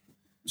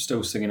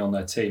still singing on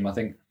their team. I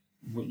think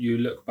you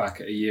look back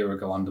at a year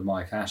ago under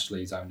Mike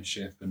Ashley's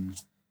ownership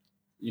and,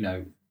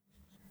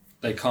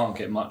 they can't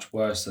get much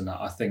worse than that.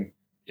 I think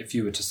if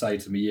you were to say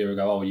to them a year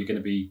ago, you're going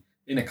to be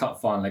in a cup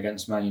final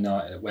against Man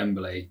United at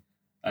Wembley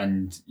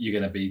and you're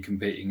going to be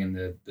competing in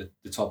the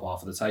top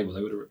half of the table,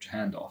 they would have ripped your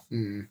hand off.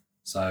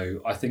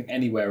 So I think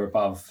anywhere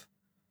above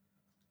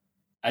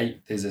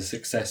 8th is a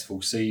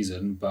successful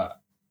season,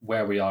 but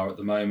where we are at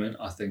the moment,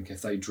 I think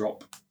if they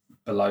drop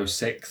below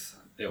 6th,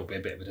 it'll be a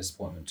bit of a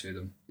disappointment to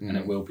them, and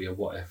it will be a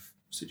what-if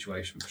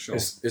situation for sure.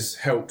 It's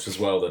helped as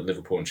well that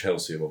Liverpool and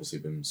Chelsea have obviously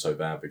been so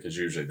bad because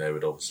usually they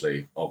would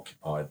obviously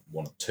occupy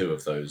 1 or 2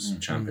 of those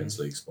Champions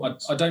League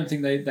spots. I don't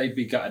think they'd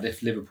be gutted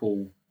if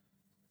Liverpool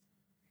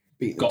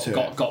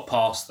got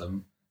past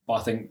them, but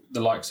I think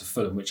the likes of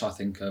Fulham, which I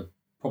think are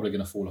probably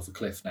going to fall off a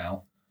cliff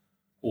now,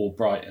 or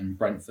Brighton,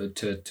 Brentford,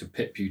 to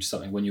pip you to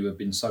something when you have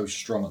been so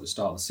strong at the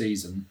start of the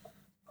season,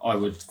 I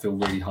would feel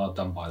really hard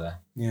done by there.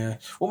 Yeah.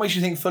 What makes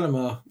you think Fulham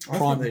are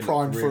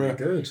primed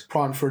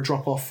for a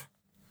drop off?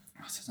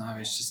 I don't know.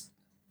 It's just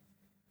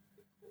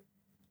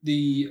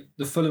the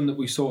Fulham that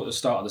we saw at the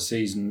start of the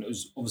season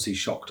was obviously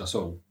shocked us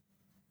all.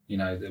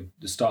 The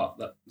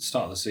start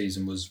of the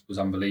season was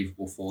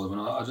unbelievable for them,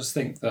 and I just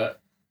think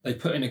that they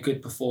put in a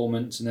good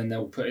performance, and then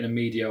they'll put in a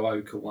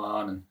mediocre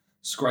one and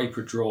scrape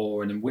a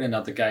draw, and then win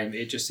another game.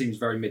 It just seems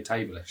very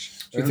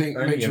mid-table-ish. Do you think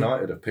only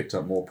United have picked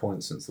up more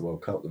points since the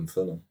World Cup than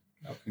Fulham?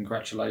 Oh,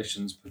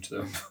 congratulations to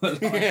them.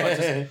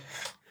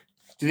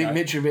 Do you think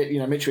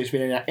Mitrovic's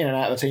been in and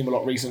out of the team a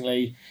lot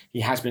recently? He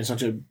has been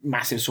such a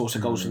massive source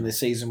of goals from this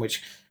season,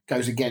 which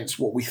goes against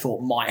what we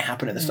thought might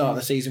happen at the start of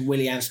the season.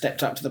 Willian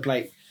stepped up to the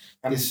plate.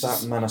 And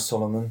that man of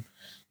Solomon.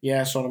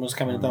 Yeah, Solomon's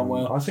come in and done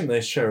well. I think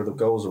they share the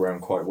goals around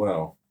quite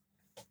well.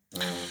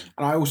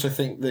 And I also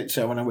think that,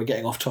 I know we're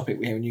getting off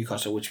topic here in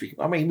Newcastle, which we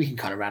can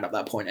kind of round up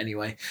that point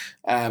anyway.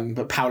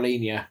 But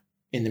Paulinho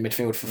in the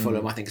midfield for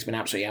Fulham, I think has been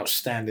absolutely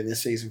outstanding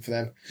this season for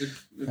them.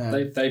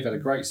 They've had a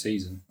great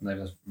season and they've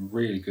had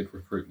really good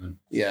recruitment.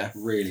 Yeah.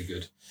 Really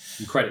good.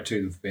 And credit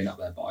to them for being up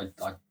there, but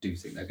I do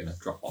think they're going to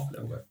drop off a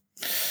little bit.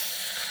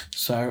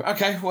 So,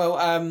 okay, well,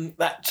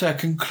 that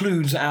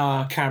concludes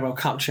our Carabao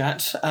Cup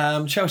chat.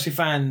 Chelsea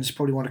fans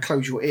probably want to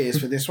close your ears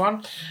for this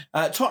one.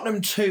 Tottenham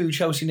 2,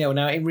 Chelsea 0.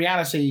 Now, in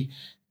reality,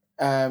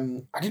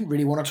 I didn't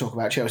really want to talk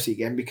about Chelsea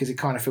again because it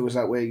kind of feels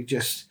like we're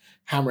just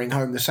hammering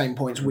home the same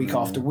points week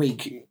after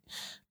week.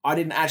 I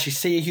didn't actually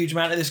see a huge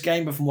amount of this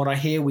game, but from what I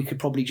hear, we could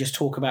probably just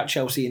talk about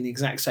Chelsea in the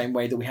exact same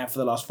way that we have for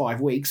the last 5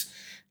 weeks,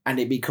 and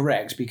it'd be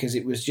correct because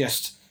it was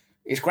just...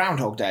 It's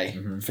Groundhog Day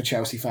for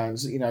Chelsea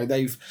fans.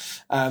 They've.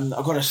 I've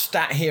got a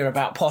stat here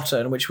about Potter,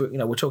 in which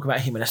we'll talk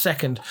about him in a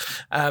second.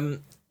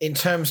 In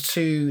terms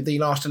to the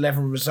last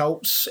 11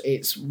 results,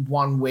 it's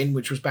 1 win,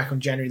 which was back on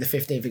January the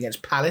 15th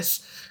against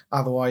Palace.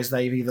 Otherwise,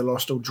 they've either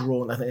lost or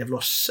drawn. I think they've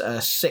lost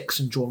 6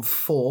 and drawn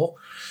 4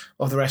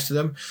 of the rest of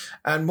them.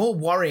 And more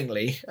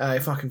worryingly,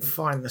 if I can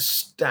find the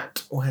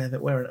stat,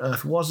 where on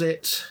earth was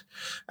it?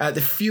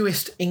 The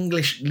fewest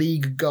English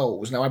league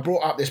goals. Now, I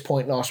brought up this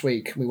point last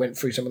week. We went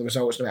through some of the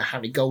results about how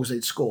many goals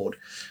they'd scored.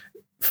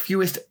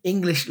 Fewest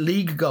English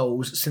league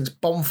goals since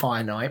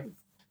Bonfire Night.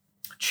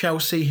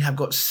 Chelsea have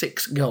got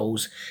 6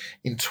 goals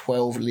in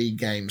 12 league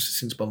games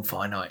since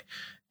Bonfire Night.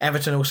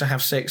 Everton also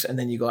have 6, and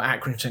then you got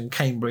Accrington,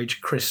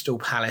 Cambridge, Crystal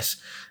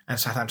Palace, and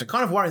Southampton.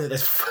 Kind of worrying that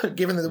there's,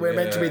 given that we're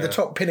meant to be the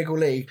top pinnacle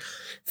league,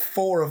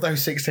 4 of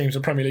those 6 teams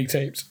are Premier League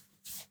teams.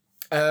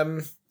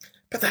 But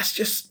that's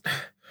just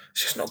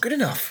not good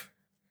enough.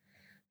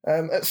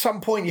 At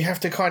some point, you have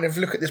to kind of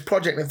look at this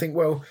project and think,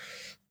 well,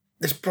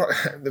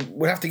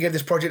 we'll have to give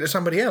this project to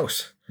somebody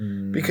else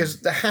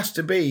because there has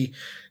to be.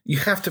 You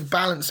have to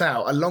balance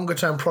out a longer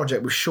term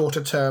project with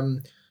shorter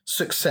term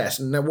success,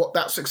 and then what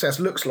that success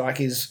looks like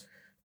is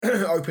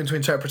open to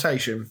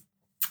interpretation.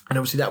 And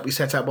obviously that will be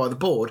set out by the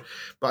board.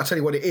 But I'll tell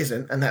you what it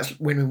isn't, and that's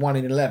winning 1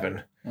 in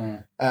 11.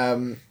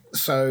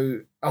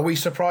 So are we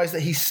surprised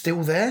that he's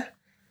still there?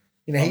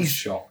 You know, he's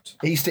shocked.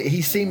 He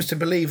seems to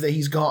believe that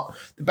he's got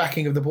the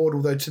backing of the board,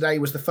 although today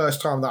was the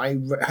first time that I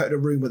heard a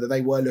rumour that they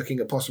were looking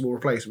at possible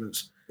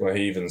replacements. Well,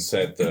 he even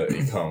said that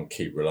he can't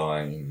keep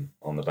relying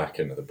on the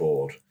backing of the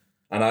board.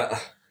 And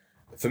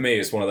for me,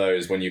 it's one of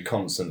those when you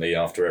constantly,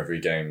 after every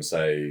game,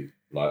 say,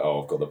 like,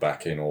 oh, I've got the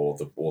backing, or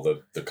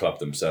the club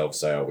themselves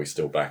say, oh, we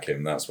still back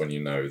him. That's when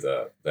you know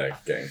that they're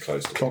getting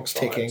close to clock's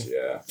ticking.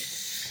 Yeah.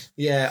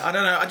 Yeah, I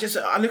don't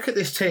know. I look at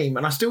this team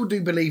and I still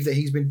do believe that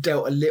he's been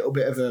dealt a little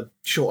bit of a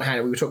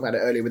shorthand. We were talking about it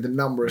earlier with the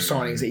number of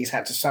signings that he's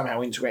had to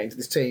somehow integrate into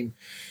this team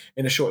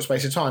in a short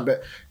space of time.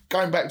 But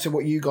going back to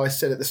what you guys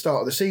said at the start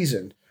of the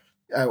season,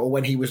 or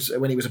when he was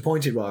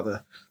appointed,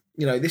 rather,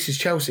 you know, this is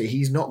Chelsea.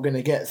 He's not going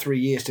to get 3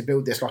 years to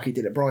build this like he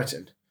did at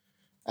Brighton.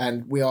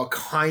 And we are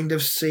kind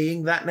of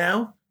seeing that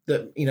now,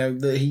 that, you know,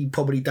 that he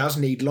probably does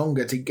need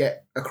longer to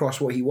get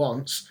across what he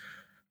wants.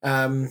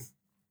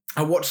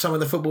 I watched some of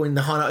the football in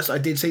the highlights. I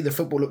did see the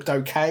football looked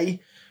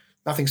okay.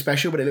 Nothing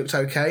special, but it looked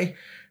okay.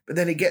 But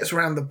then it gets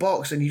around the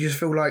box and you just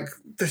feel like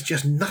there's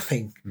just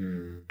nothing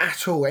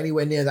at all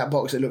anywhere near that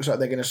box that looks like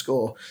they're going to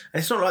score. And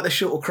it's not like they're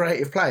short or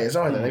creative players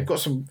either. They've got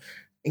some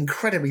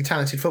incredibly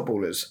talented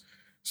footballers.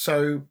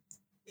 So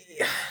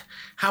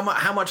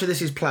how much of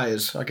this is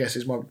players, I guess,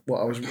 is what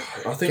I was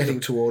getting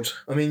towards.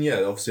 I mean,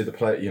 yeah, obviously the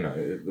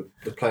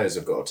players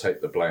have got to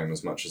take the blame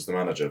as much as the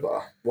manager.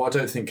 But what I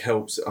don't think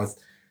helps...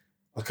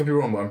 I could be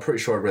wrong, but I'm pretty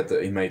sure I read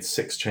that he made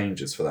 6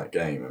 changes for that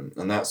game.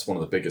 And that's one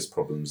of the biggest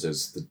problems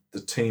is the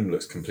team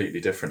looks completely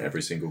different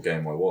every single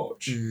game I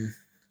watch.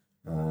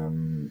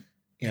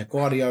 Yeah,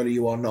 Guardiola,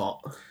 you are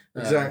not.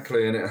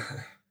 Exactly. And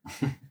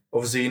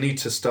obviously you need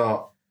to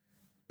start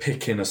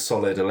picking a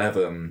solid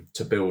 11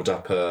 to build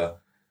up a...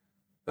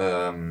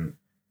 help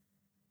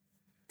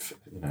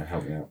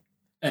me out.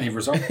 Any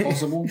result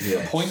possible?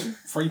 A point,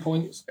 3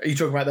 points. Are you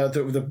talking about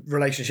the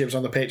relationships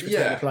on the pitch between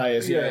the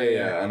players?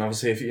 Yeah. And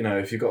obviously,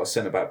 if you've got a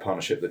centre back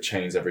partnership that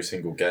changes every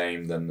single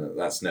game, then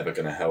that's never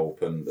going to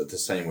help. And the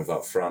same with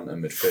up front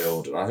and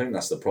midfield. And I think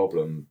that's the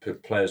problem.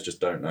 Players just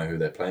don't know who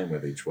they're playing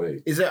with each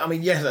week. Is it? I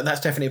mean, yeah, that's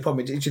definitely a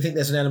problem. Do you think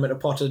there's an element of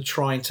Potter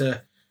trying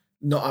to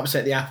not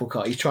upset the apple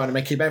cart? He's trying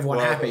to keep everyone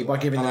happy by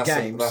giving them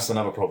games. That's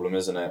another problem,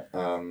 isn't it?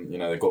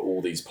 They've got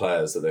all these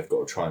players that they've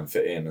got to try and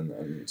fit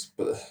in,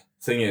 but.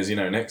 Thing is,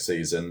 next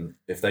season,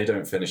 if they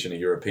don't finish in a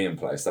European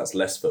place, that's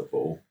less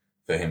football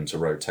for him to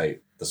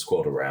rotate the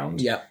squad around.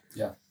 Yeah.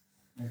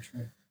 Very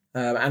true.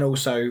 And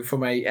also,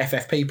 from a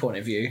FFP point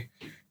of view,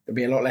 there'll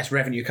be a lot less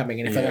revenue coming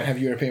in if they don't have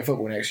European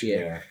football next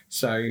year. Yeah.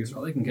 So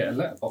they can get a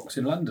letterbox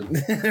in London.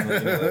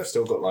 They've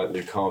still got like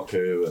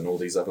Lukaku and all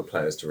these other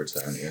players to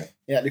return.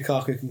 Yeah,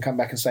 Lukaku can come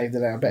back and save the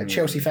day. I bet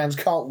Chelsea fans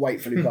can't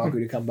wait for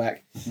Lukaku to come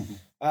back.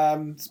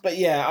 But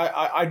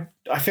yeah,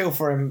 I feel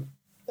for him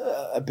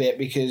a bit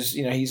because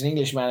he's an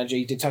English manager.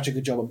 He did such a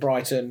good job at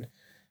Brighton.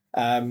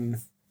 I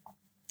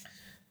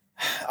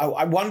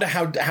wonder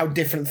how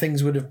different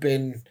things would have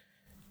been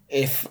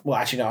if. Well,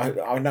 actually,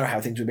 no. I know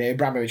how things would be.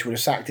 Abramovich would have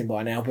sacked him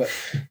by now. But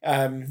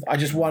I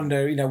just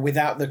wonder,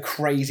 without the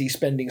crazy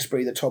spending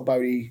spree that Todd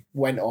Bowley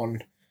went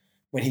on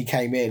when he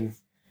came in,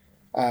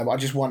 I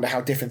just wonder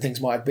how different things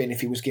might have been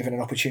if he was given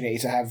an opportunity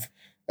to have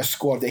a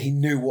squad that he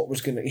knew what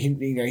was going to, he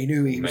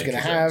knew he was going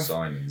to have,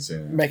 signings,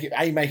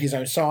 make his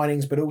own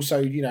signings, but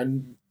also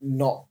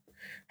not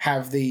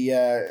have the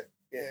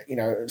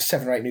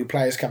 7 or 8 new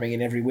players coming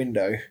in every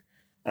window.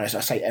 And I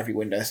say every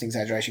window, that's an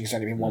exaggeration. It's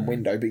only been one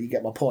window, but you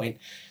get my point.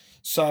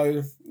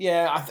 So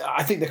yeah,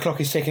 I think the clock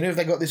is ticking. Who have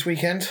they got this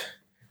weekend?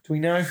 Do we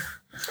know?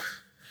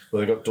 Well,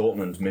 they got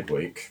Dortmund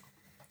midweek.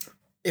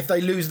 If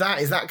they lose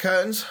that, is that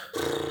curtains?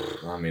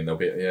 I mean, they'll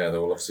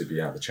obviously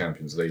be out of the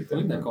Champions League. I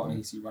think they've got an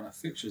easy run of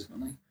fixtures,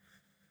 haven't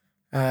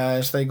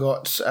they? So they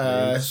got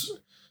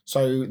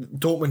so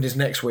Dortmund is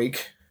next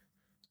week,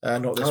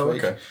 not this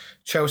week. Okay.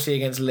 Chelsea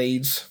against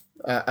Leeds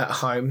at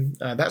home.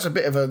 There's a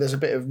bit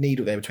of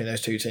needle there between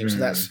those two teams.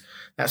 So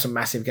that's a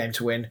massive game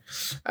to win.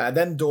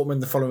 Then Dortmund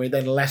the following week.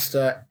 Then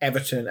Leicester,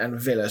 Everton, and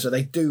Villa. So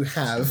they do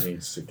have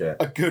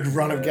a good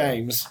run of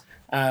games.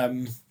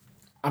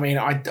 I mean,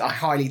 I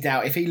highly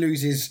doubt if he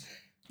loses.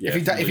 Yeah,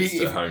 if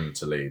he's at home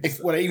to Leeds.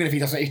 Even if he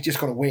doesn't, he's just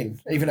got to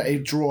win. Even a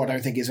draw, I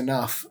don't think is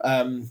enough.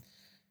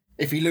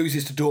 If he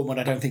loses to Dortmund,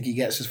 I don't think he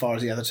gets as far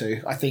as the other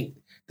two. I think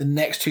the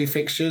next 2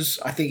 fixtures,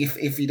 I think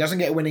if he doesn't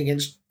get a win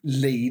against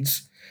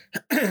Leeds,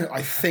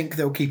 I think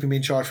they'll keep him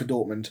in charge for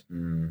Dortmund.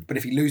 But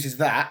if he loses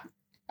that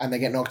and they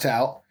get knocked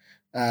out,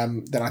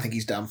 then I think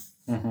he's done.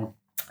 Mm-hmm.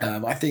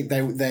 I think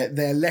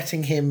they're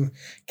letting him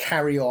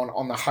carry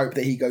on the hope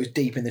that he goes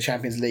deep in the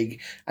Champions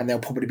League, and they'll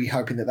probably be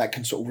hoping that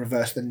can sort of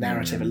reverse the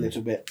narrative a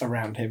little bit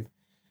around him.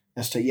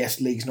 as to, yes,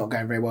 league's not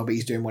going very well, but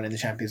he's doing one in the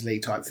Champions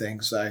League type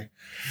thing. So,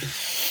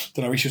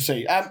 don't know, we should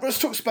see. Let's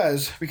talk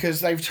Spurs, because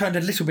they've turned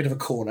a little bit of a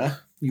corner,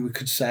 you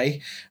could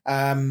say.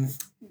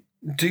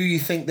 Do you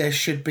think there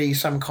should be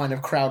some kind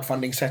of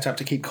crowdfunding set up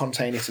to keep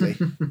Conte in Italy?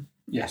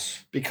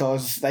 Yes.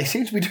 Because they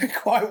seem to be doing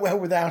quite well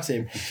without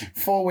him.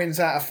 4 wins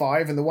out of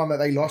 5, and the one that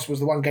they lost was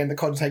the one game that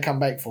Conte come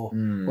back for,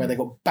 where they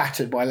got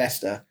battered by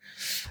Leicester.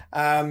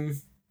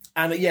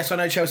 And yes, I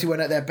know Chelsea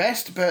weren't at their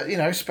best, but,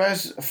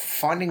 Spurs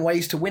finding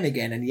ways to win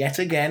again. And yet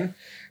again,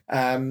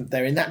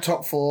 they're in that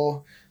top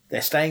 4.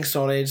 They're staying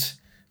solid.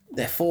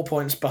 They're 4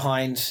 points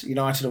behind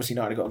United. Obviously,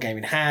 United got a game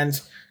in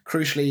hand.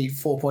 Crucially,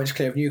 4 points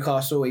clear of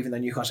Newcastle, even though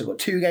Newcastle got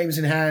 2 games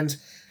in hand.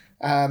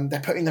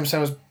 They're putting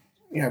themselves,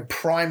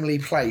 primely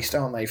placed,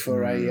 aren't they,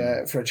 for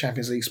a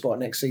Champions League spot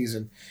next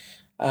season.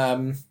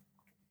 Having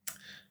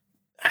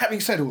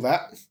said all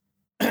that,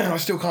 I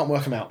still can't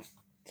work them out.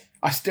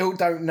 I still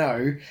don't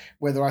know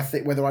whether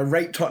I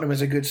rate Tottenham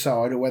as a good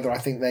side or whether I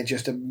think they're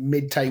just a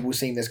mid-table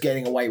team that's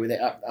getting away with it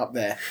up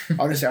there.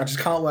 Honestly, I just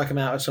can't work them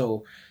out at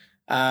all.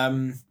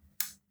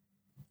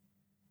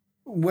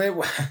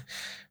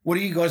 What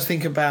do you guys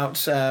think about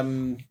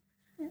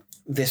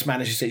this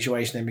manager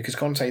situation then? Because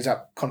Conte's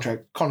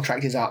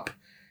contract is up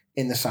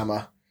in the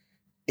summer.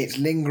 It's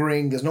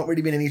lingering. There's not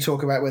really been any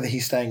talk about whether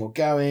he's staying or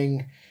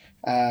going.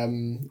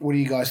 What do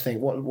you guys think?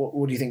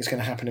 What do you think is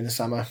going to happen in the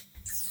summer?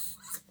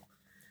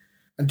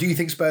 And do you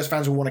think Spurs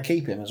fans will want to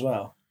keep him as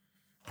well?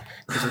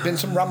 Because there's been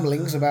some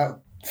rumblings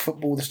about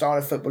football, the style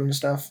of football and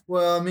stuff.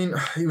 Well, I mean,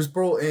 he was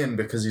brought in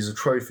because he's a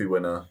trophy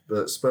winner,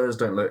 but Spurs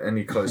don't look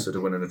any closer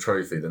to winning a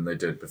trophy than they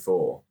did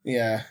before.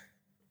 Yeah.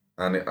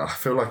 And I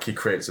feel like he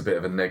creates a bit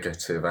of a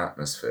negative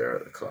atmosphere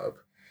at the club.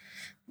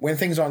 When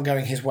things aren't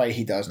going his way,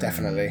 he does,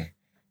 definitely.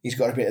 He's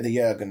got a bit of the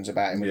Jurgens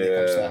about him when it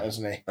comes to that,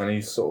 hasn't he? And he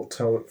sort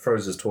of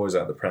throws his toys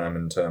out the pram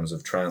in terms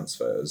of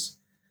transfers.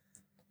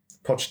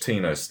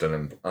 Pochettino's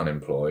still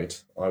unemployed.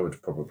 I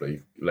would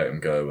probably let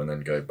him go and then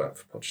go back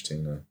for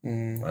Pochettino.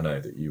 I know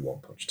that you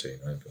want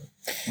Pochettino, but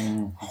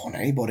I want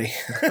anybody.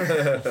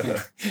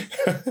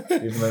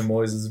 Even though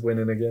Moyes is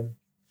winning again.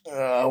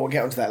 We'll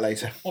get onto that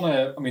later. On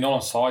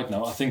a side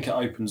note, I think it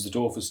opens the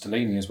door for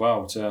Stellini as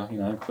well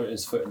to put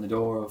his foot in the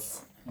door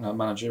of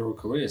managerial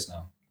careers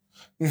now.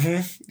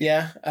 Mm-hmm.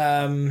 Yeah.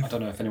 I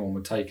don't know if anyone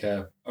would take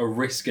a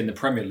risk in the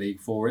Premier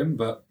League for him,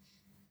 but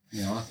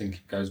I think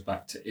it goes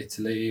back to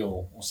Italy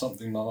or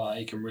something like that.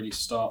 He can really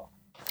start.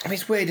 I mean,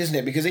 it's weird, isn't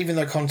it? Because even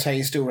though Conte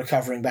is still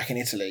recovering back in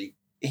Italy,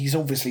 he's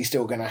obviously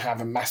still going to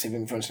have a massive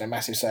influence and a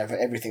massive say over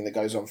everything that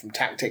goes on, from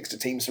tactics to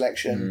team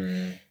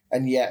selection,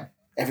 and yet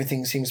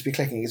everything seems to be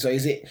clicking. So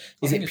is it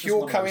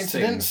pure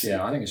coincidence?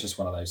 Yeah, I think it's just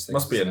one of those things.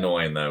 Must be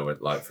annoying though,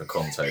 for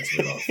Conte to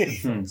be like.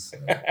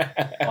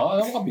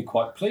 I'd be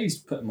quite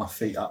pleased putting my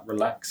feet up,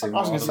 relaxing. I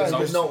was going to say,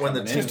 but not when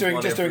the team's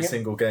won every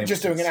single game.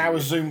 Just doing an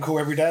hour's Zoom call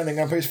every day and then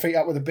going to put his feet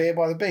up with a beer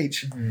by the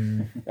beach.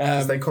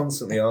 They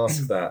constantly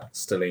ask that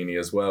Stellini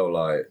as well,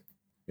 like,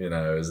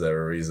 is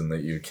there a reason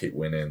that you keep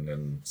winning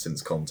and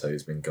since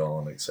Conte's been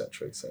gone,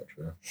 etc.,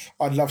 etc.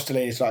 I'd love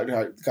Stellini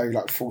to go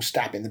like full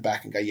stab in the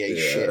back and go, yeah,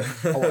 he's shit.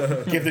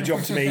 Give the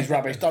job to me, he's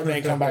rubbish. Don't let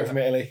him come back from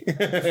Italy.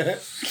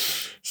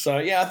 So,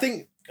 yeah, I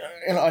think,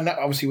 I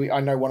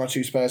know one or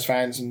two Spurs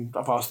fans, and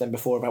I've asked them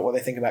before about what they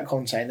think about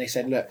Conte, and they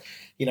said, look,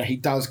 he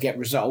does get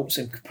results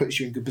and puts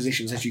you in good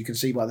positions, as you can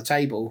see by the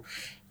table.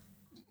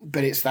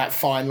 But it's that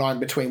fine line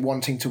between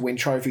wanting to win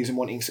trophies and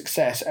wanting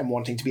success and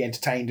wanting to be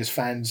entertained as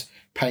fans,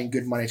 paying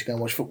good money to go and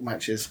watch football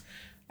matches.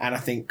 And I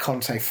think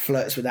Conte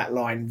flirts with that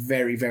line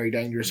very, very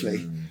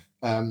dangerously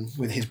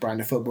with his brand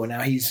of football.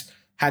 Now, he's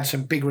had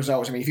some big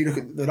results. I mean, if you look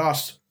at the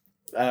last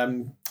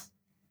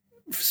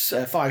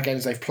 5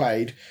 games they've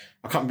played,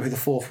 I can't remember who the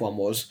fourth one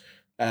was,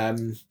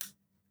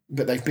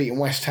 but they've beaten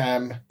West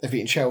Ham, they've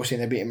beaten Chelsea,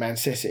 and they've beaten Man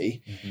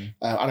City.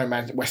 I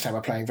know West Ham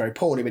are playing very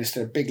poorly, but it's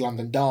still a big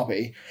London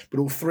derby.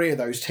 But all 3 of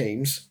those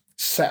teams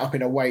set up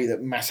in a way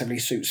that massively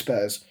suits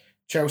Spurs.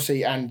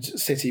 Chelsea and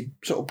City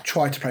sort of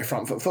tried to play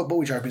front foot football,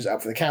 which opens it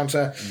up for the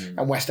counter,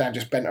 and West Ham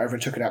just bent over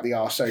and took it up the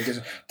arse. So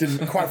it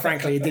didn't. Quite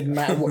frankly, it didn't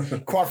matter.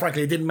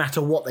 It didn't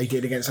matter what they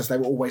did against us. They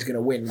were always going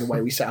to win the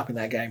way we set up in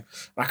that game.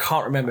 I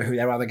can't remember who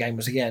their other game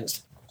was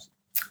against.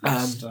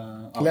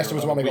 Leicester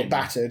was the one that got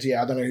battered.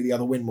 Yeah, I don't know who the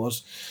other win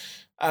was.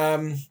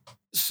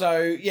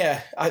 So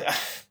yeah, I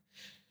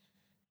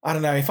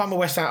don't know. If I'm a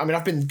West Ham, I mean,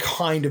 I've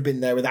been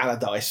there with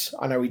Allardyce.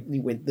 I know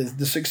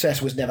the success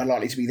was never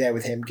likely to be there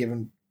with him,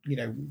 given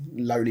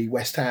lowly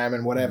West Ham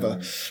and whatever.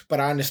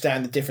 But I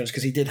understand the difference,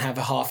 because he did have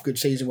a half good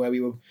season where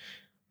we were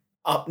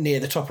up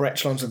near the topper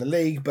echelons of the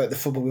league, but the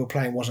football we were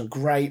playing wasn't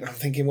great. I'm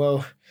thinking,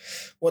 well,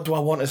 what do I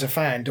want as a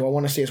fan? Do I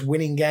want to see us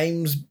winning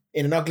games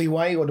in an ugly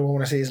way, or do I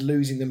want to see us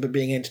losing them but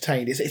being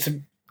entertained? It's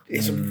a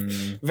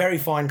very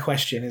fine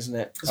question, isn't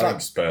it? I think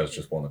Spurs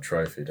just want a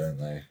trophy, don't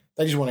they?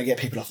 They just want to get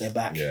people off their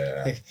back.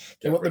 Yeah,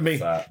 they want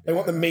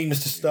the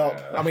memes to stop.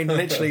 Yeah. I mean,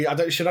 literally,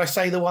 should I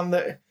say the one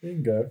that you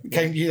can go?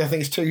 I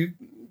think it's 2.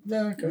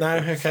 No,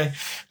 okay.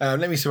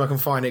 Let me see if I can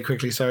find it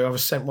quickly. So I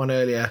was sent one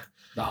earlier.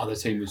 The other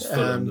team was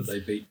Fulham that they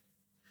beat.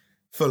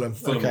 Fulham.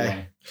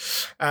 Okay.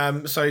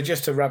 So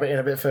just to rub it in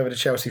a bit further to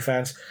Chelsea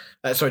fans,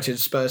 to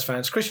Spurs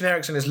fans, Christian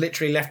Eriksen has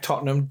literally left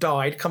Tottenham,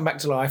 died, come back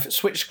to life,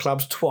 switched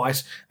clubs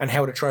twice, and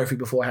held a trophy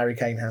before Harry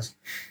Kane has.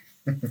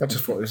 I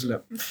just thought it was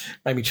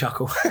made me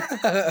chuckle.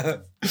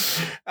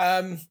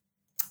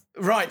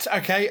 Right,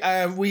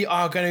 okay. We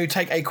are going to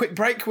take a quick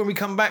break. When we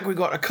come back, we've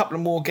got a couple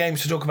of more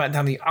games to talk about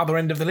down the other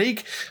end of the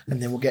league, and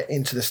then we'll get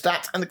into the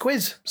stat and the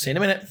quiz. See you in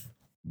a minute.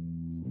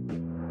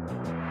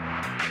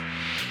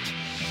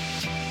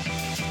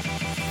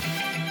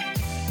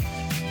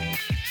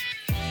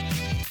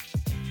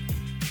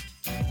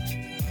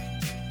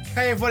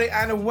 Hey everybody,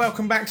 and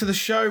welcome back to the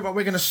show. But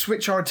we're going to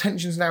switch our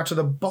attentions now to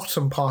the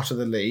bottom part of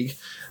the league.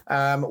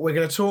 We're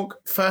going to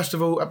talk first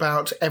of all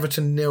about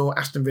Everton 0,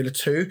 Aston Villa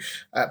 2,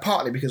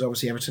 partly because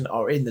obviously Everton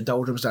are in the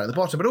doldrums down at the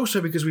bottom, but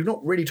also because we've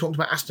not really talked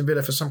about Aston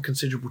Villa for some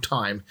considerable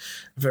time.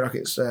 I feel like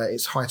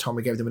it's high time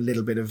we gave them a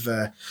little bit of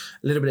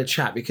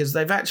chat, because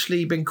they've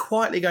actually been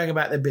quietly going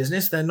about their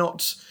business. They're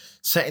not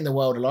setting the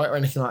world alight or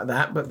anything like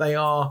that, but they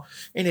are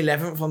in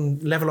 11th on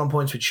level on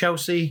points with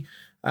Chelsea.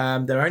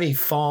 They're only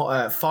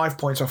 5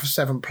 points off of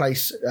 7th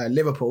place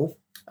Liverpool.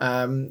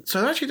 So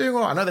they're actually doing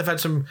all right. I know they've had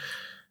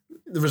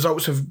the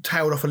results have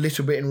tailed off a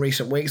little bit in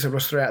recent weeks. They've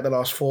lost 3 out of the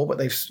last 4, but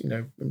they've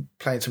been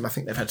playing some. I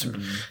think they've had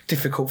some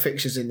difficult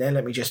fixtures in there.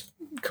 Let me just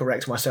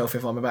correct myself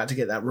if I'm about to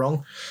get that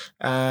wrong.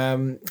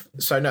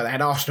 So no, they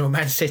had Arsenal and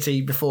Man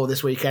City before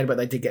this weekend, but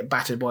they did get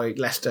battered by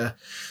Leicester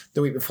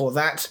the week before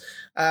that.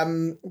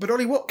 But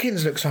Ollie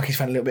Watkins looks like he's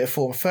found a little bit of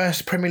form.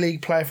 First Premier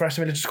League player for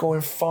Aston Villa to score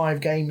in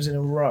 5 games in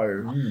a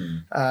row.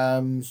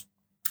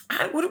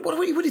 What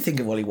do you think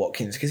of Ollie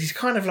Watkins? Because he's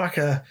kind of like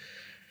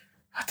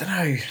I don't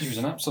know. He was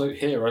an absolute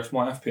hero for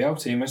my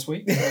FPL team this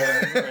week.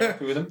 Very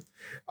happy with him.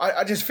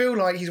 I just feel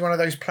like he's one of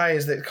those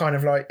players that kind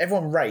of like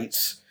everyone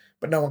rates,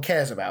 but no one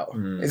cares about.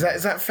 Is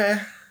that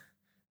fair?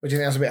 Or do you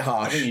think that's a bit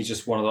harsh? I think he's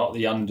just one of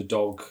the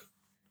underdog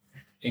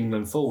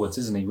England forwards,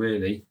 isn't he,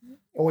 really?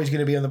 Always going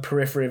to be on the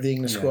periphery of the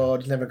England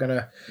squad. Never going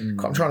to...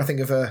 I'm trying to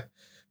think of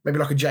maybe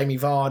like a Jamie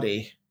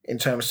Vardy in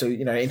terms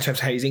of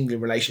how his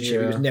England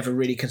relationship. He was never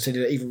really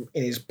considered, even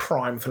in his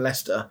prime for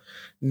Leicester,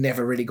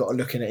 never really got a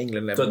look in at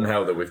England level. Doesn't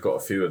help that we've got a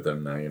few of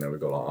them now. We've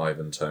got like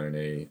Ivan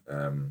Toney,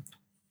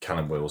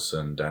 Callum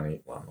Wilson,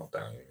 Danny... Well, not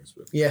Danny Ings,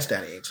 but... Yes,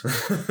 Danny Ings.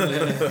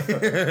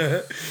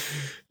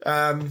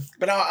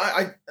 But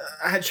I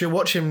actually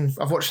watch him...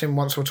 I've watched him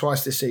once or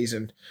twice this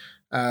season.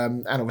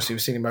 And obviously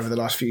we've seen him over the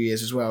last few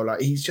years as well. Like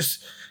he's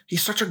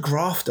such a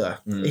grafter.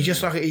 He's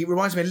just like, he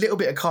reminds me a little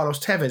bit of Carlos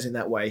Tevez in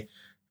that way.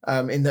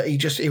 In that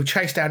he'll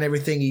chase down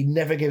everything. He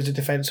never gives a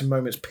defence a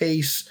moment's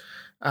peace.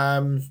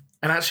 And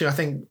actually, I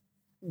think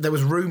there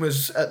was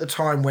rumours at the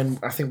time when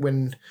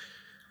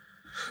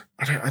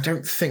I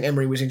don't think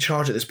Emery was in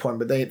charge at this point,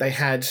 but they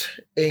had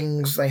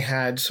Ings, they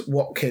had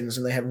Watkins,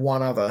 and they had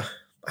one other,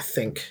 I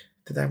think.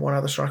 Did they have one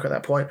other striker at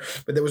that point?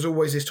 But there was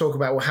always this talk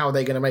about, well, how are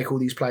they going to make all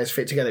these players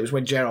fit together? It was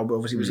when Gerrard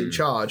obviously was in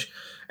charge,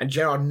 and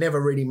Gerrard never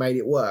really made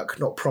it work,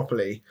 not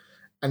properly.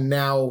 And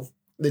now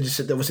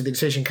obviously the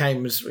decision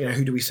came as,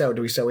 who do we sell?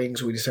 Do we sell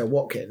Ings or do we sell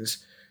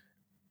Watkins?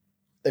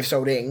 They've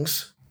sold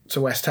Ings to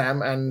West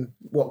Ham, and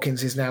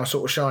Watkins is now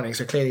sort of shining.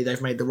 So clearly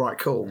they've made the right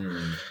call.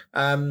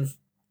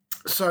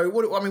 So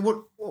what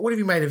have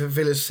you made of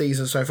Villa's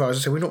season so far? As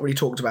I said, we've not really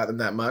talked about them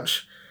that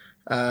much.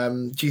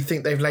 Do you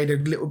think they've laid a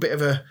little bit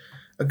of a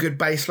good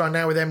baseline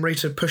now with Emery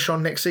to push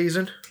on next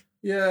season?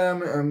 Yeah,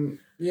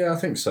 I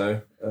think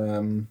so.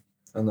 And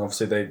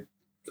obviously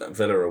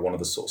Villa are one of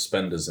the sort of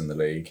spenders in the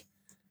league.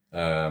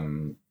 But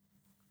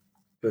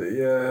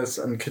yes,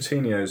 and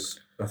Coutinho's,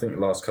 I think the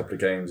last couple of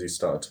games he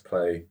started to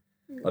play.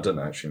 I don't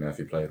actually know if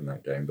he played in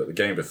that game, but the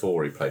game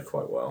before he played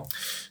quite well.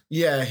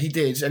 Yeah, he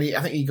did, and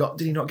I think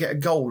did he not get a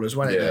goal as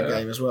well in that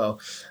game as well?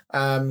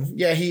 I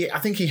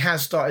think he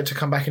has started to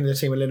come back into the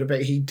team a little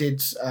bit. He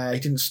did. He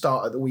didn't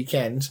start at the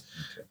weekend.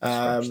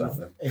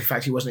 In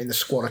fact, he wasn't in the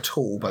squad at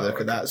all by the look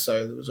of that.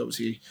 So there was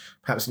obviously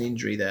perhaps an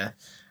injury there.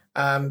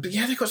 But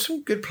yeah, they've got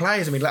some good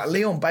players. I mean, like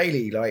Leon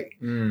Bailey,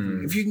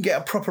 if you can get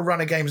a proper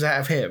run of games out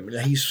of him,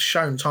 he's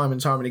shown time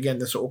and again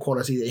the sort of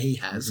quality that he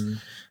has.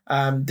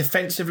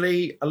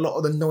 Defensively, a lot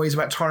of the noise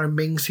about Tyrone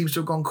Mings seems to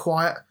have gone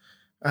quiet.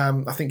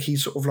 I think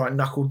he's sort of like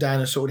knuckled down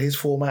and sorted his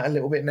format a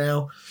little bit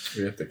now.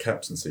 We had the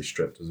captaincy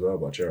stripped as well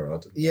by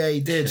Gerrard. Yeah, he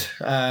did.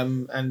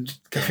 And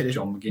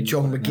John McGinn.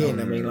 John McGinn.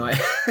 I mean,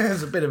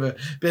 it's a bit of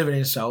an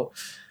insult.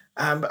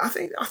 But I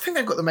think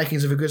they've got the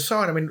makings of a good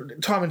side. I mean,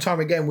 time and time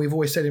again, we've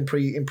always said in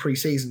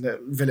pre-season that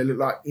Villa looked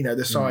like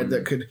the side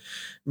that could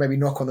maybe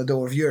knock on the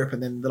door of Europe,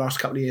 and then the last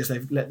couple of years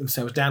they've let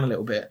themselves down a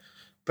little bit.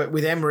 But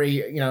with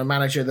Emery, a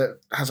manager that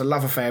has a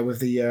love affair with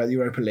the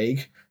Europa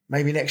League,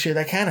 maybe next year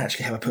they can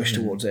actually have a push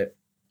towards it.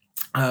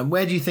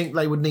 Where do you think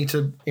they would need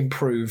to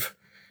improve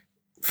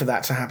for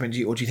that to happen?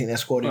 Or do you think their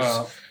squad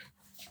is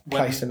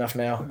placed enough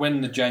now?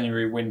 When the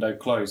January window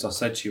closed, I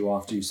said to you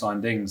after you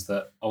signed Ings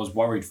that I was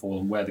worried for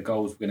them where the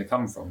goals were going to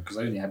come from, because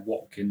they only had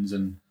Watkins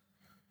and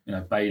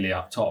Bailey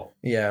up top.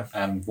 Yeah,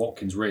 and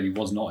Watkins really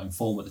was not in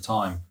form at the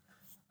time.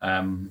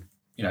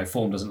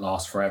 Form doesn't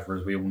last forever,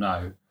 as we all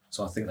know.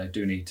 So I think they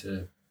do need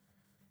to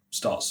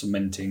start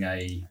cementing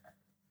a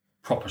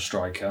proper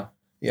striker.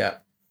 Yeah.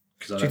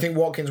 Do you think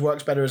Watkins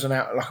works better as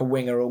like a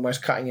winger,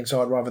 almost cutting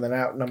inside rather than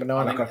out number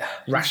 9, like a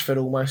Rashford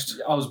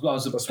almost? I was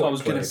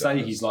going to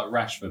say he's like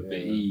Rashford, but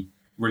he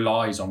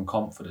relies on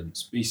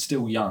confidence. But he's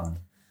still young,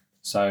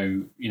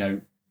 so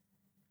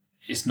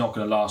it's not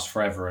going to last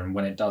forever. And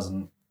when it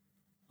doesn't,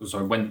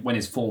 when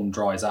his form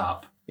dries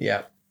up,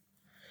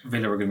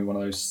 Villa are going to be one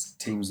of those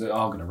teams that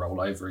are going to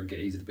roll over and get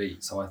easy to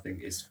beat. So I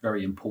think it's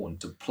very important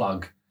to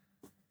plug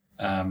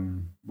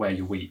where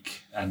you're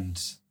weak,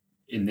 and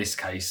in this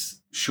case,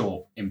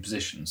 short in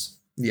positions.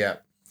 Yeah,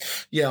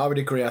 I would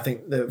agree. I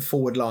think the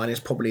forward line is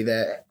probably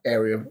their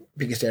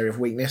biggest area of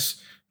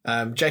weakness.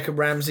 Jacob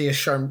Ramsey has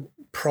shown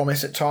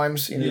promise at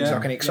times. He's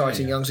like an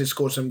exciting youngster. He's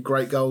scored some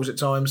great goals at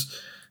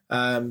times,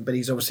 but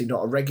he's obviously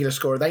not a regular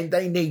scorer.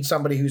 They need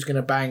somebody who's going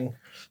to bang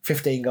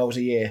 15 goals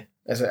a year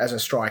as a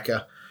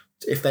striker.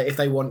 If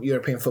they want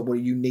European football,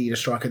 you need a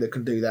striker that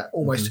can do that.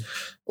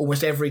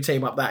 Almost every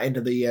team up that end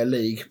of the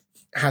league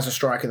has a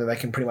striker that they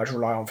can pretty much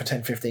rely on for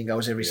 10, 15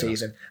 goals every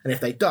season. And if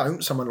they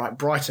don't, someone like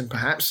Brighton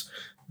perhaps,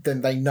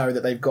 then they know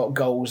that they've got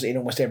goals in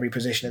almost every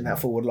position in that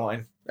forward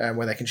line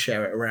where they can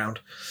share it around.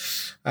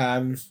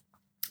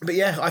 But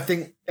yeah, I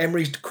think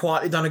Emery's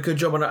quietly done a good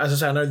job on it. As I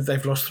say, I know that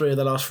they've lost 3 of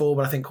the last 4,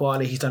 but I think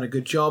quietly he's done a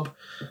good job.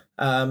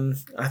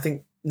 I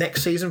think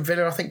next season,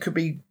 Villa,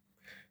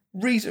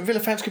 Villa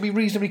fans could be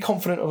reasonably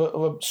confident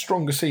of a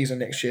stronger season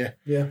next year.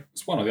 Yeah,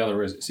 it's one or the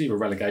other. It's either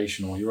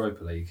relegation or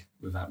Europa League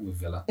with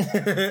Villa.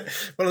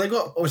 Well, they've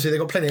got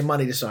plenty of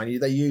money to sign.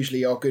 They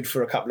usually are good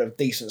for a couple of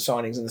decent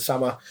signings in the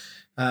summer.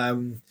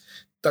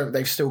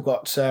 They've still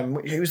got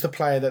who's the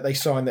player that they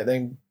signed that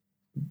then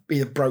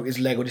either broke his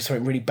leg or did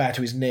something really bad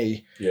to his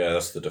knee? Yeah,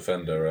 that's the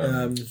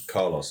defender,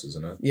 Carlos,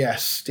 isn't it?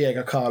 Yes,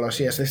 Diego Carlos.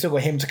 Yes, they've still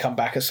got him to come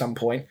back at some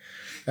point.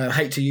 I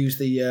hate to use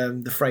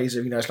the phrase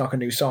of it's like a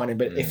new signing,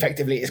 but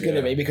effectively it's going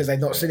to be because they've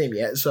not seen him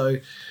yet. So,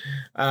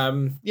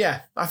 I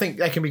think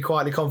they can be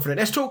quietly confident.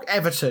 Let's talk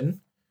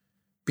Everton,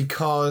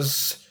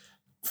 because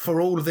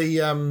for all of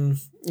the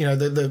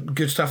the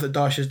good stuff that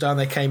Dyche has done,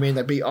 they came in,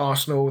 they beat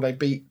Arsenal, they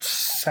beat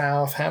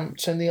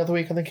Southampton the other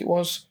week, I think it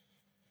was.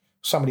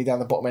 Somebody down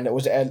the bottom end.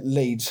 Was it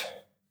Leeds?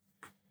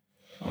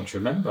 I don't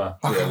remember.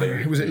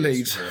 Was it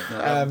Leeds?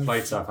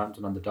 Played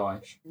Southampton under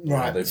Dyche.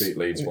 Right, they beat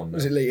Leeds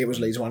 1-0. It was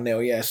Leeds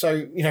 1-0. Yeah.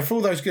 So for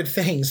all those good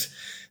things,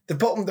 the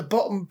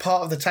bottom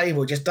part of the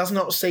table just does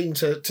not seem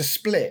to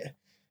split.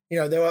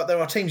 There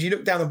are teams. You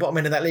look down the bottom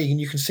end of that league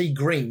and you can see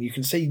green. You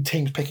can see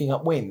teams picking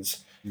up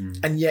wins,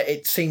 and yet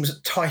it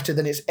seems tighter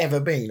than it's ever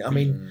been. I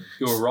mean,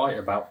 you're right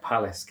about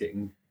Palace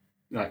getting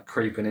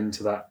creeping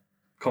into that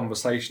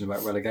conversation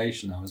about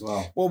relegation now as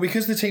well. Well,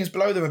 because the teams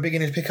below them are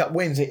beginning to pick up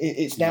wins,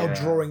 it's now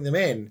drawing them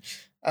in.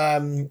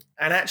 And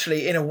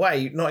actually, in a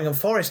way, Nottingham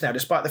Forest now,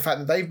 despite the fact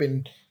that they've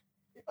been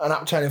an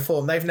upturn in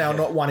form, they've now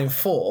not won in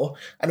 4,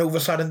 and all of a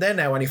sudden they're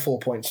now only 4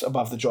 points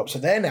above the drop. So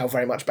they're now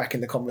very much back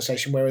in the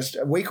conversation, whereas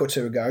a week or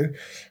two ago,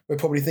 we're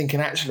probably thinking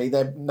actually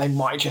they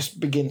might just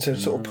begin to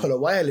sort of pull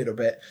away a little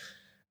bit.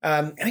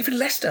 And even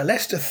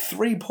Leicester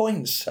 3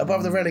 points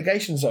above the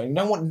relegation zone.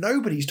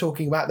 Nobody's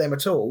talking about them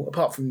at all,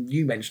 apart from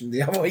you mentioned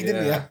the other week,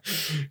 didn't you?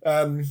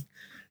 Do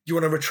you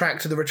want to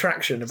retract to the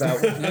retraction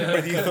about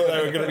whether you thought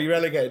they were going to be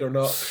relegated or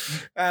not?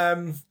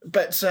 I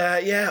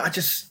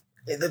just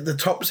the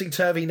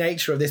topsy-turvy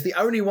nature of this. The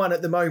only one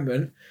at the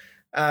moment,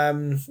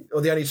 or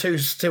the only two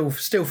still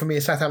for me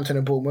is Southampton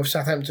and Bournemouth.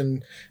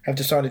 Southampton have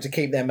decided to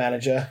keep their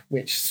manager,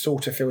 which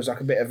sort of feels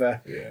like a bit of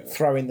a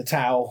throw in the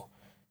towel.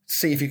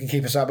 See if you can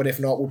keep us up, but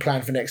if not, we'll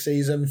plan for next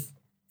season.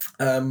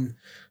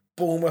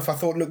 Bournemouth, I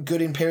thought, looked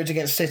good in periods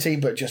against City,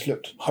 but just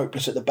looked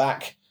hopeless at the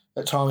back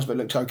at times, but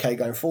looked okay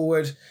going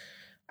forward.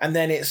 And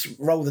then it's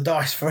roll the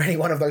dice for any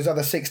one of those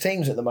other 6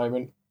 teams at the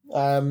moment.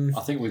 I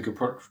think we could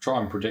try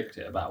and predict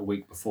it about a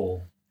week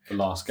before the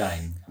last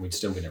game, and we'd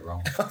still get it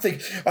wrong. I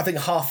think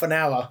half an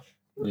hour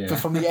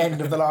from the end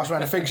of the last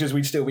round of fixtures,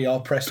 we'd still be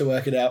hard pressed to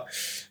work it out.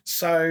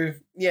 So,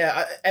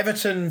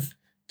 Everton...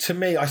 To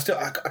me, I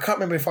can't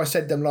remember if I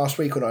said them last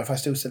week or not, if I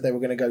still said they were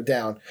going to go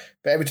down.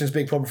 But Everton's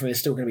big problem for me is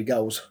still going to be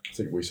goals. I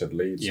think we said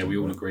Leeds. Yeah, we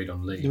all agreed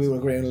on Leeds. We all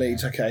agree on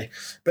Leeds, okay.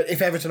 But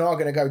if Everton are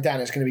going to go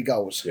down, it's going to be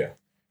goals. Yeah.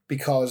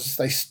 Because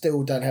they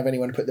still don't have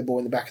anyone to put the ball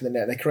in the back of the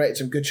net. They created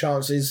some good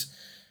chances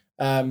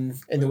in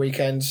the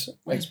weekends.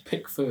 Where's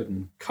Pickford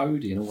and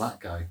Cody and all that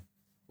go?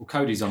 Well,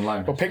 Cody's on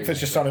loan. Well,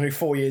 Pickford's just signed a new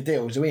 4-year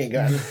deal, so he ain't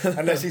going.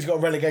 Unless he's got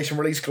a relegation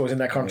release clause in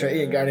that contract,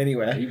 he ain't going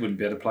anywhere. He wouldn't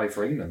be able to play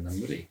for England then,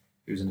 would he?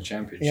 He was in the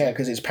Championship. Yeah,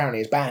 because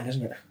apparently it's banned,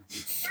 isn't it?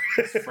 It's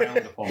frowned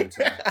upon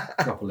to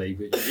drop a league,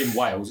 but in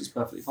Wales it's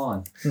perfectly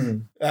fine.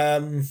 I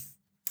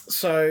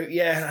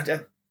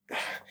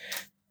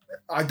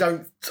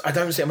don't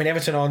see. I mean,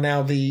 Everton are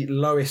now the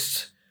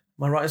lowest.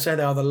 Am I right in saying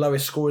they are the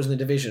lowest scorers in the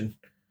division?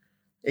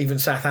 Even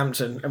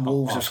Southampton and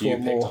Wolves have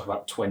scored more. You picked up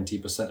about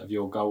 20% of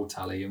your goal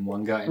tally in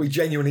one game. We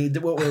genuinely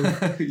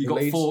you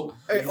got four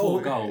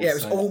goals. Yeah, it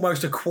was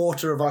almost a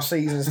quarter of our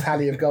season's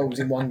tally of goals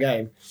in one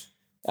game.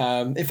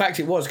 In fact,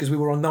 it was because we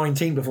were on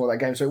 19 before that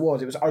game, so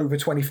it was over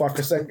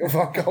 25% of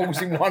our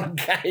goals in one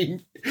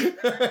game.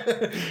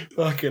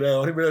 Fucking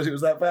hell, I didn't realise it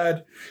was that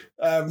bad.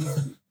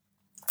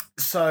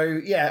 So,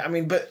 yeah, I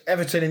mean, but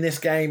Everton in this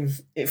game,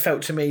 it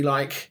felt to me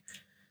like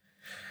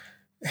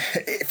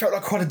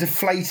quite a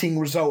deflating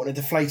result and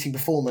a deflating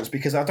performance,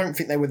 because I don't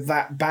think they were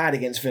that bad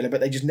against Villa, but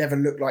they just never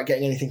looked like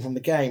getting anything from the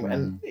game.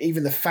 And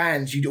even the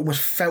fans, you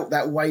almost felt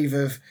that wave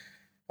of,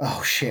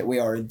 oh shit, we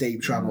are in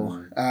deep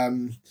trouble.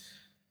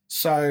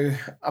 So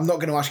I'm not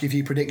going to ask you a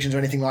few predictions or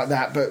anything like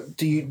that, but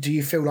do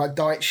you feel like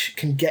Deitch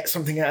can get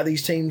something out of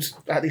these teams,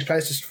 out of these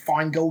players, to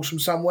find goals from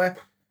somewhere?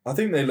 I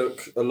think they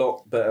look a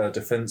lot better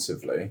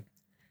defensively.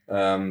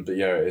 But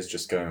yeah, it is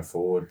just going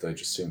forward. They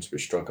just seem to be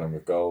struggling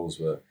with goals.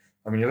 But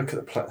I mean, you look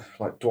at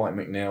like Dwight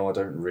McNeil, I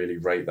don't really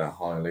rate that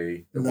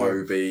highly.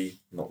 Iwobi,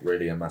 not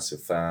really a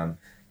massive fan.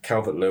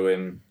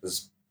 Calvert-Lewin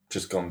has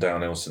just gone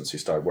downhill since he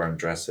started wearing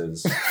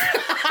dresses.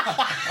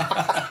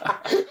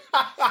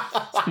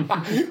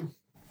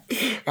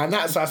 And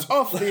that's us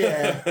off the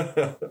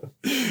air.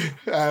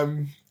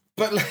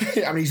 But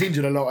I mean, he's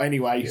injured a lot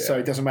anyway, so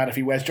it doesn't matter if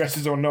he wears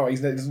dresses or not. He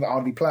doesn't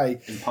hardly play.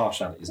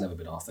 Impartiality's never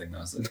been our thing,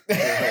 has it?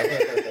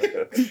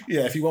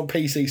 Yeah, if you want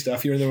PC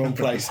stuff, you're in the wrong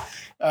place.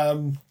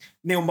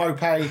 Neil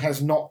Maupay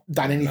has not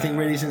done anything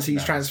really since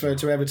he's transferred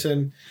to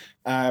Everton.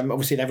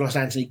 Obviously, they've lost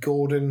Anthony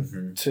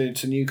Gordon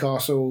to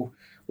Newcastle,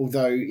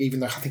 although even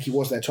though I think he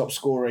was their top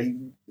scorer, he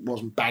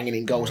wasn't banging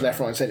in goals left,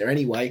 right and centre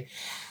anyway.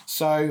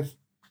 So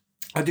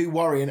I do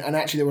worry, and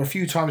actually there were a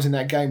few times in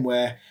that game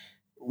where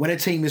when a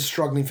team is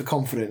struggling for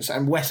confidence,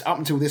 and up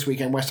until this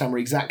weekend, West Ham were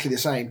exactly the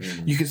same,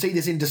 you can see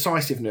this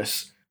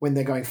indecisiveness when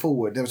they're going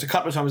forward. There was a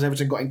couple of times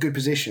Everton got in good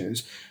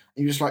positions,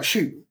 and you're just like,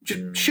 shoot,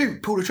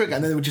 pull the trigger.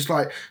 And then they were just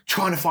like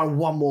trying to find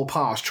one more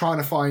pass,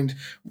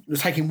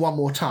 taking one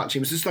more touch. It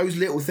was just those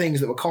little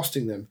things that were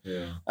costing them.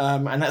 Yeah.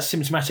 And that's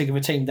symptomatic of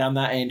a team down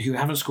that end who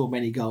haven't scored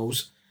many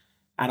goals.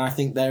 And I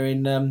think they're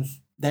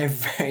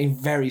very,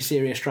 very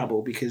serious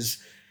trouble, because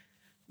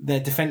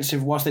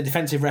whilst their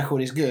defensive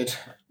record is good,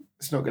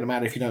 it's not going to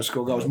matter if you don't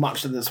score goals,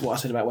 much as that's what I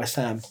said about West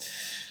Ham.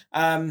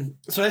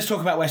 So let's talk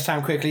about West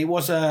Ham quickly. It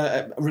was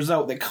a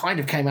result that kind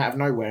of came out of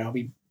nowhere, I'll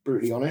be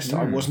brutally honest.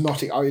 I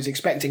was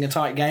expecting a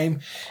tight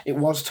game. It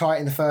was tight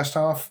in the first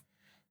half.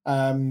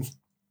 I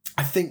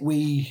think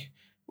we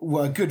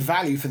were good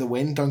value for the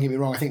win. Don't get me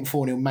wrong. I think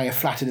 4-0 may have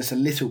flattered us a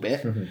little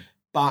bit.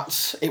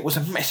 But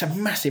it's a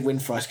massive win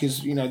for us,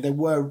 because there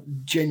were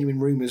genuine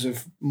rumours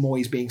of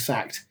Moyes being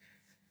sacked.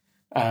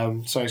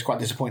 So it's quite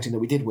disappointing that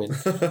we did win.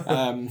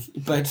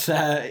 But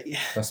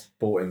that's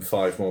bought in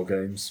 5 more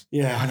games.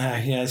 Yeah, I know.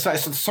 Yeah, it's a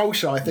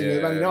Solskjaer thing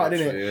with Man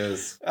United, isn't it?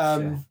 Is.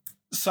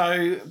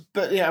 So,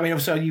 but yeah, I mean,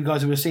 obviously you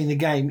guys who were seeing the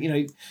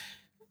game,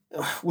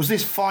 was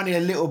this finally a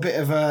little bit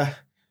of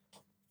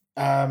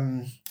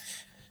an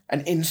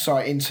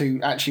insight into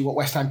actually what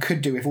West Ham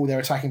could do if all their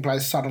attacking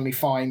players suddenly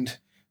find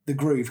the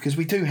groove? Because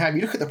we do have,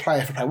 you look at the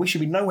player for player, we should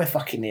be nowhere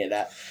fucking near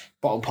that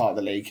bottom part of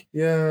the league.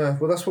 Yeah,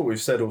 well, that's what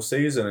we've said all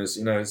season. Is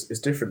it's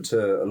different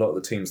to a lot of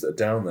the teams that are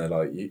down there.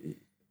 Like,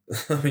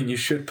 you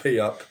should be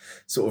up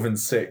sort of in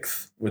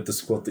 6th with the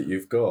squad that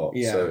you've got.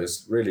 Yeah. So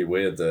it's really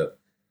weird that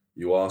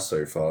you are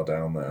so far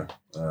down there,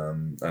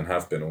 and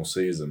have been all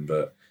season.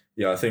 But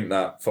yeah, I think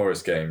that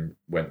Forest game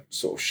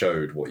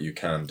showed what you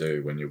can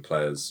do when your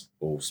players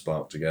all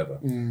spark together.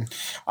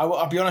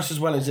 I'll be honest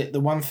as well, is it the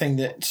one thing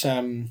that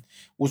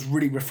was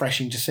really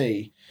refreshing to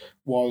see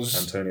was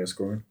Antonio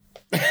scoring.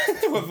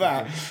 With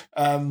that,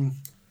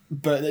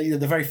 but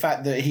the very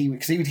fact that he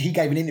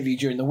gave an interview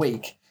during the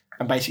week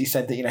and basically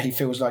said that he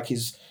feels like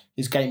his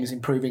game is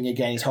improving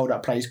again, his hold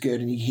up play is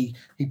good, and he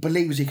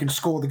believes he can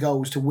score the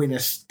goals to win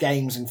us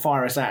games and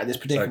fire us out of this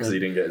predicament. Because he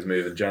didn't get his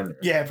move in January.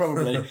 Yeah,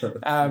 probably.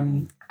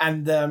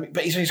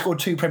 But he's only scored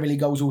 2 Premier League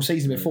goals all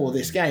season before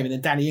this game, and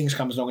then Danny Ings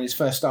comes along in his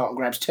first start and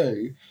grabs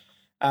 2.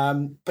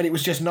 But it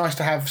was just nice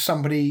to have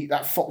somebody,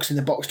 that fox in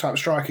the box type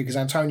striker, because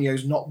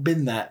Antonio's not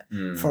been that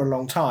for a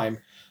long time.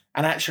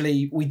 And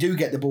actually, we do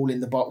get the ball in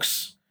the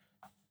box,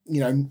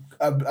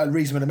 a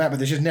reasonable amount, but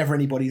there's just never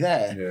anybody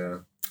there. Yeah.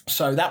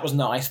 So that was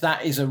nice.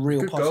 That is a real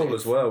good positive. Goal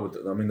as well.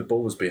 I mean, the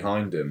ball was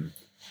behind him.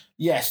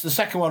 Yes, the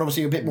second one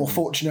obviously a bit more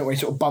fortunate where he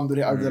sort of bundled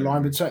it over the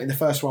line, but certainly the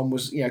first one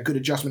was good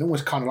adjustment,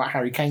 almost kind of like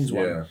Harry Kane's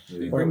one. Yeah,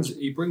 he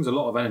brings a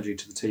lot of energy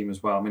to the team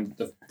as well. I mean,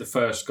 the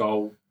first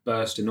goal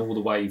bursting all the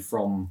way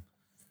from.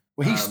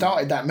 Well, he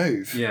started that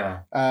move. Yeah.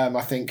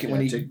 I think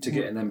when to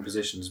get in them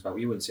positions, but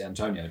you wouldn't see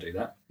Antonio do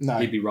that. No.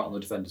 He'd be right on the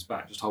defender's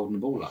back, just holding the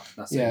ball up.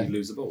 That's it. He'd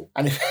lose the ball.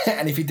 And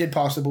if he did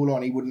pass the ball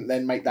on, he wouldn't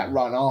then make that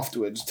run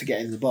afterwards to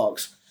get in the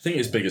box. I think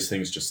his biggest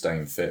thing is just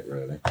staying fit,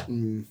 really.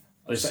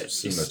 It's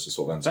similar to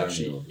sort of Antonio.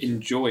 It's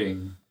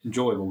actually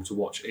enjoyable to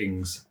watch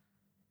Ings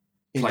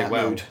play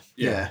well.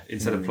 Yeah.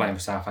 Instead of playing for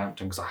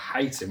Southampton, because I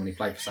hate him when he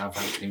played for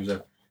Southampton.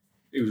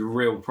 He was a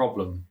real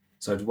problem.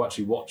 So to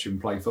actually watch him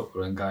play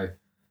football and go,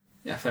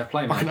 yeah, fair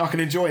play, mate. I can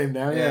enjoy him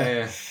now,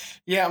 yeah.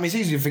 Yeah, I mean, it's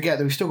easy to forget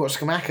that we've still got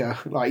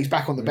Skamaka. Like, he's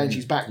back on the bench.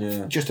 He's back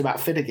just about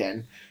fit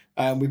again.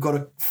 We've got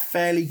a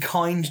fairly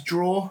kind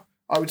draw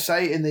I would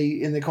say in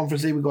the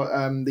Conference League we've got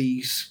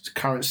the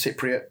current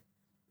Cypriot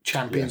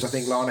champions. Yes. I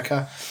think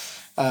Larnaca.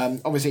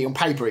 Obviously, on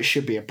paper, it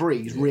should be a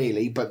breeze,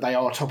 really, but they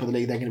are top of the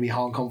league. They're going to be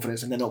high on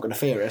confidence and they're not going to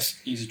fear us.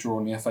 Easy draw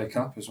in the FA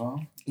Cup as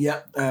well.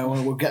 Yeah,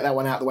 we'll get that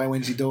one out the way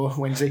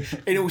Wednesday.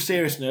 In all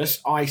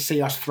seriousness, I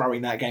see us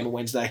throwing that game on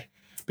Wednesday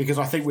because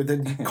I think with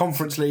the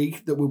Conference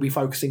League that we'll be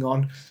focusing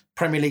on,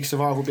 Premier League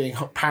survival being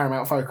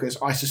paramount focus,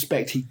 I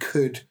suspect he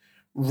could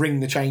ring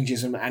the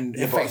changes and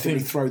effectively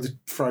throw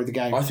the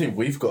game. I think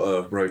we've got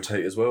to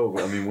rotate as well.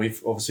 I mean, we've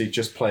obviously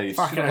just played...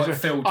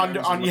 Phil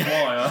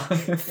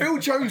Jones Phil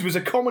Jones was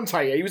a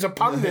commentator. He was a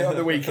pundit on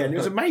the weekend. It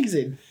was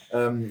amazing.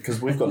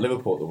 Because we've got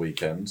Liverpool at the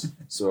weekend,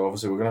 so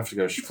obviously we're going to have to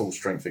go full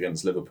strength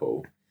against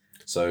Liverpool.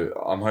 So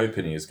I'm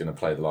hoping he's going to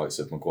play the likes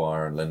of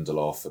Maguire and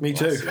Lindelof. Me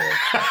too.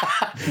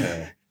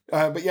 Yeah.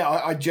 But yeah,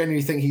 I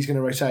genuinely think he's going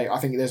to rotate. I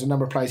think there's a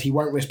number of players. He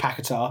won't risk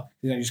Paquetá.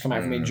 He's only just come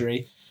out from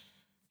injury.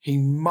 He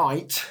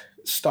might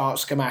start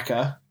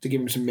Scamacca to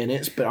give him some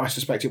minutes, but I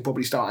suspect he'll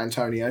probably start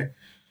Antonio.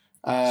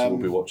 So we'll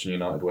be watching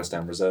United West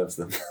Ham reserves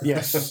then.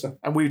 Yes,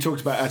 and we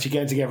talked about actually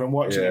getting together and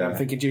watching it. I'm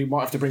thinking you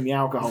might have to bring the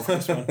alcohol for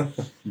this one.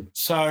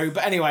 So,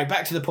 but anyway,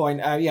 back to the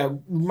point.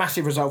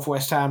 Massive result for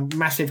West Ham.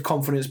 Massive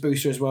confidence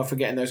booster as well for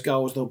getting those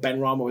goals. Though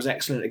Ben Rama was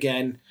excellent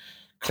again.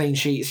 Clean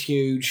sheet is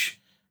huge.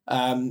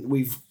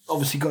 We've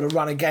obviously got a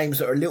run of games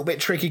that are a little bit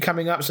tricky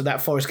coming up. So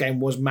that Forest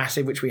game was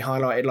massive, which we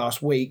highlighted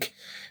last week.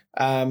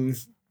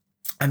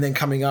 And then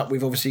coming up,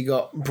 we've obviously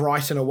got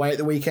Brighton away at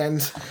the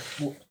weekend.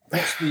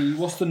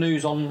 What's the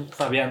news on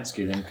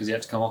Fabianski then? Because he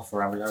had to come off for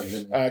Rabiot,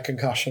 didn't he?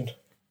 Concussion.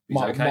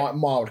 Okay?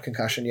 Mild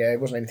concussion, yeah.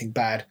 It wasn't anything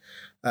bad.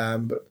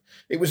 But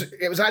it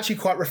was actually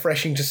quite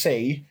refreshing to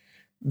see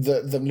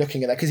them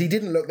looking at that because he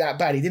didn't look that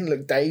bad. He didn't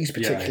look dazed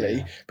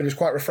particularly, but it was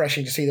quite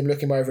refreshing to see them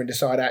look him over and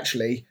decide,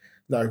 actually,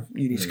 no,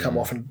 you need to come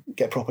off and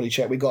get properly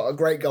checked. We got a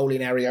great goalie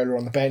in Areola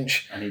on the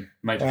bench. And he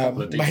made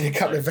a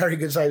couple of very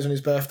good saves on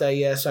his birthday,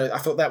 yeah. So I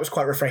thought that was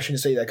quite refreshing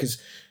to see that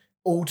because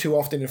all too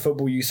often in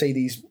football you see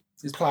these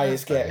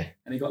players get...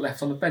 And he got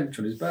left on the bench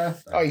on his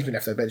birthday. Oh, he's been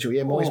left on the bench all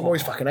year.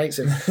 Moyes fucking hates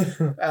him.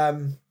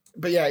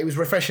 But yeah, it was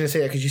refreshing to see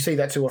it because you see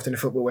that too often in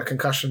football where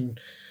concussion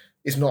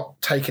is not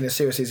taken as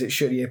seriously as it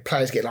should.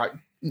 Players get like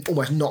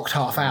almost knocked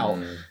half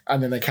out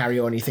and then they carry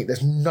on. You think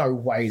there's no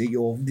way that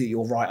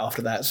you're right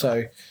after that.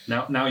 So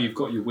now you've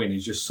got your win.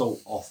 He's just salt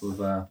off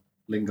of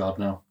Lingard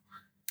now.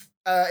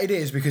 It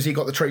is because he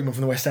got the treatment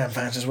from the West Ham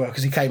fans as well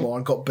because he came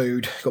on, got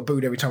booed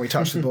every time he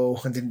touched the ball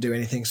and didn't do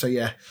anything. So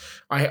yeah,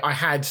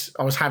 I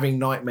was having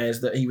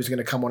nightmares that he was going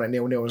to come on at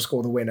 0-0 and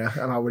score the winner,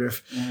 and I would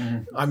have.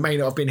 I may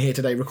not have been here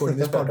today recording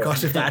this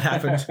podcast if that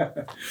had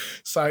happened.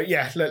 So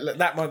yeah, look,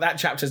 that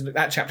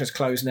chapter's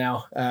closed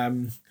now.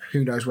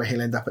 Who knows where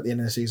he'll end up at the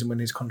end of the season when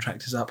his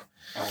contract is up?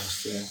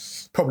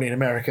 Probably in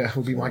America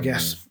would be my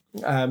guess.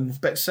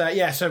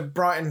 So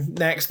Brighton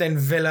next, then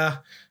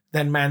Villa.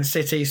 Then Man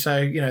City,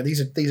 so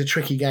these are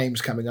tricky games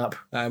coming up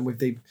with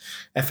the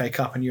FA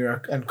Cup and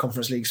Euro and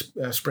Conference League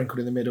sprinkled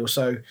in the middle.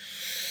 So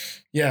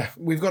yeah,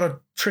 we've got a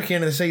tricky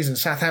end of the season.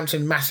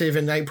 Southampton massive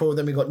in April.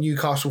 Then we've got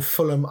Newcastle,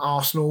 Fulham,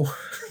 Arsenal.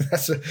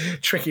 That's a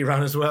tricky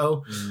run as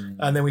well.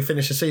 And then we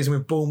finish the season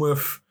with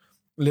Bournemouth,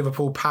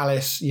 Liverpool,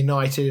 Palace,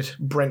 United,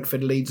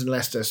 Brentford, Leeds, and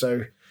Leicester.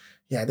 So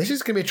yeah, this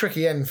is going to be a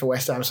tricky end for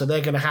West Ham. So they're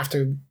going to have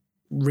to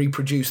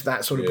reproduce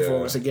that sort of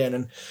performance again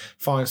and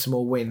find some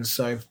more wins.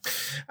 So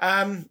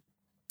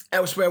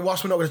elsewhere,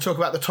 whilst we're not going to talk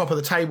about the top of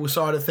the table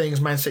side of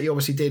things, Man City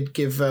obviously did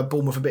give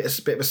Bournemouth a bit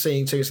of a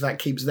seeing to, so that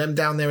keeps them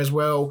down there as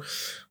well.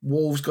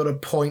 Wolves got a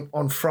point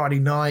on Friday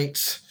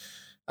night.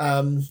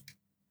 I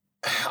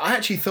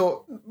actually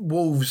thought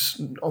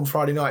Wolves on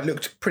Friday night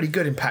looked pretty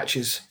good in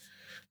patches.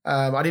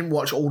 I didn't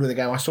watch all of the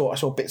game. I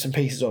saw bits and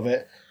pieces of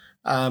it.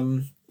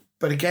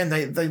 But again,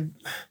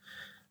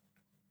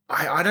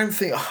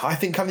 I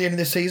think come the end of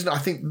this season, I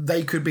think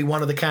they could be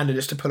one of the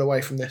candidates to pull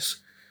away from this.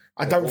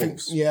 I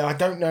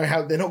don't know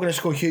how they're not going to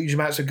score huge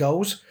amounts of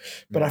goals,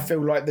 but I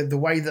feel like the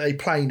way that they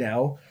play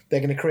now, they're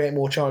going to create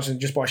more chances, and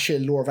just by sheer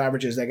law of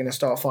averages, they're going to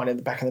start finding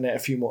the back of the net a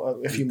few more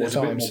times. There's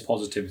a bit more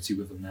positivity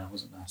with them now,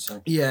 isn't there?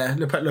 So yeah,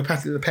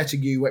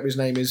 Lopetegui, whatever his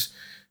name is,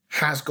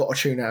 has got a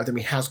tune out of them.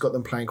 He has got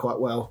them playing quite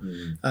well.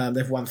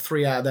 They've won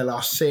 3 out of their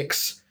last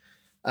 6.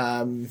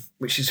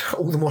 Which is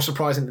all the more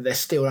surprising that they're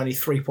still only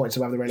 3 points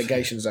above the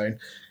relegation zone.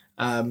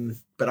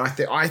 But I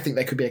think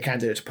they could be a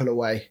candidate to pull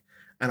away.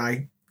 And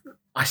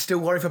I still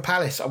worry for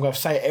Palace. I'm going to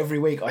say it every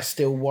week. I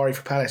still worry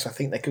for Palace. I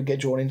think they could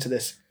get drawn into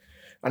this.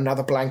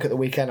 Another blank at the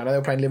weekend. I know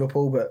they're playing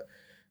Liverpool, but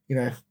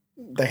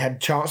they had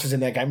chances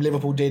in their game.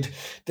 Liverpool did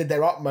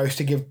their utmost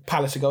to give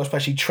Palace a goal,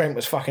 especially Trent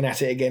was fucking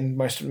at it again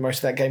most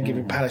of that game,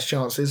 giving Palace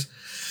chances.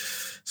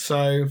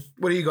 So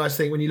what do you guys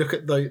think when you look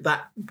at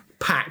that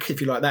pack,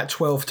 if you like, that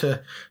 12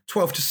 to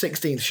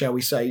 16th, shall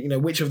we say?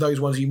 Which of those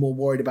ones are you more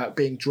worried about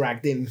being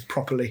dragged in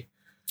properly?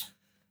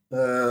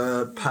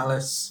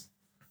 Palace.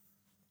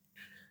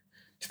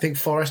 Do you think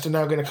Forest are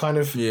now going to kind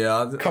of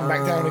come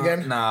back down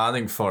again? Nah, I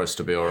think Forest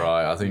will be all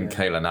right. I think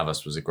Keylor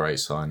Navas was a great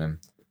signing.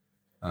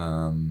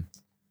 And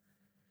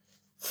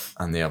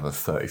the other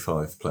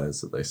 35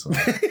 players that they signed.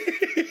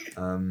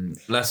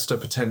 Leicester,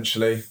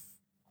 potentially.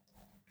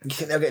 You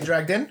think they'll get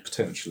dragged in?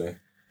 Potentially.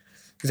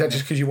 Is that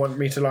just because you want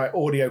me to like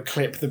audio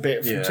clip the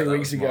bit from 2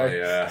 weeks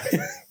ago?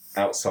 My,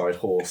 outside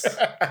horse.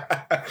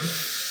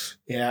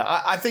 Yeah,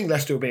 I think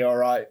Leicester will be all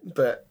right,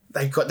 but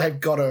they've got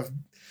to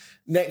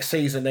next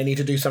season. They need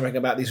to do something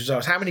about these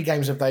results. How many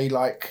games have they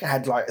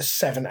had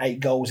 7-8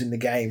 goals in the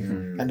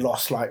game and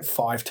lost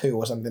 5-2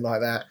 or something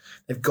like that?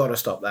 They've got to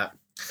stop that.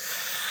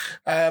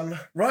 Right,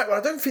 well,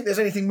 I don't think there's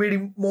anything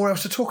really more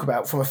else to talk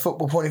about from a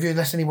football point of view,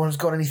 unless anyone's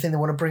got anything they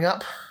want to bring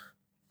up.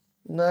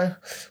 No.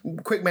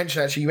 Quick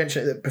mention, actually, you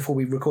mentioned it before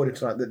we recorded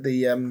tonight, that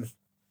there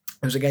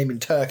was a game in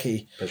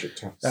Turkey,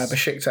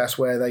 Besiktas,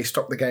 where they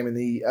stopped the game in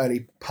the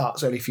early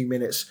few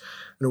minutes,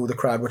 and all the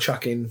crowd were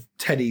chucking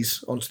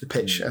teddies onto the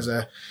pitch as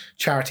a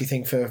charity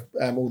thing for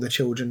all the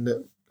children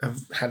that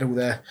have had all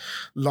their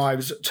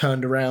lives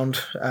turned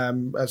around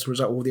as a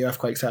result of all the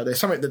earthquakes out there.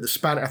 Something that the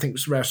Spanish, I think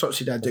Real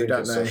Sociedad do,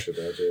 don't they?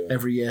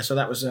 Every year. So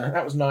that was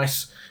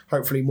nice.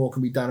 Hopefully more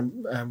can be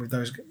done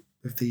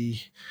with the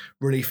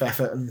relief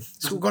effort, and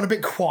it's all gone a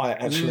bit quiet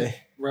actually.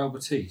 Real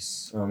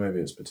Betis. Oh, maybe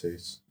it's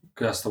Betis.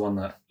 That's the one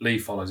that Lee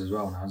follows as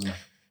well now, isn't it?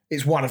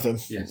 It's one of them.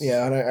 Yes.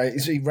 Yeah, I know.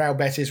 It's Real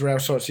Betis, Real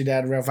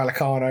Sociedad, Real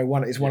Vallecano.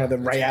 One of the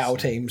Real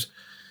teams.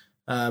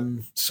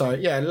 So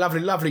yeah,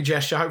 lovely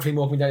gesture. Hopefully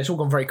more can be done. It's all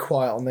gone very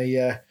quiet on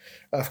the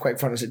earthquake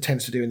front, as it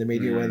tends to do in the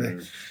media, where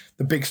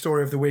the big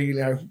story of the week,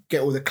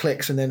 get all the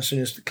clicks, and then as soon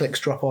as the clicks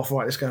drop off,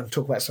 right, let's go and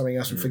talk about something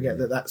else and forget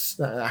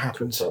that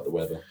happens. Talk about the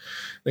weather.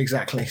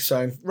 Exactly.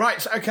 So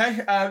right,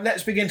 okay.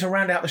 Let's begin to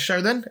round out the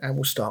show then, and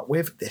we'll start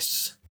with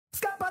this.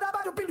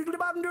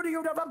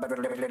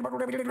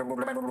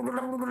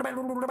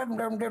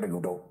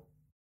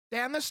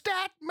 Down the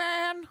stat,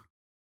 man.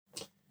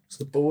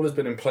 So the ball has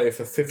been in play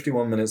for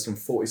 51 minutes and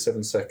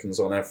 47 seconds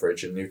on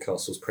average in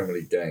Newcastle's Premier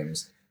League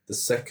games. The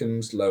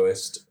second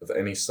lowest of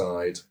any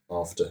side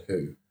after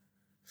who?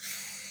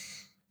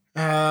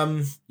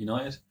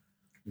 United?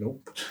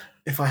 Nope.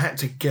 If I had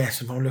to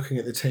guess, if I'm looking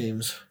at the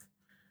teams,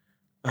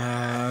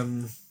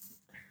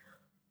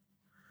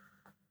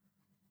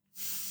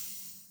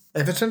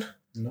 Everton?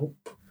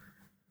 Nope.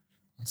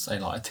 I'd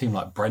say a team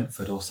like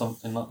Brentford or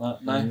something like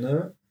that.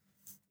 No.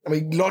 I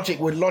mean,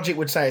 logic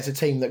would say it's a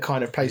team that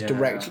kind of plays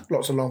direct,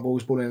 lots of long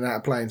balls, ball in and out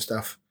of play and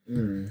stuff.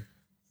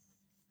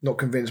 Not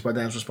convinced by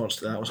Dan's response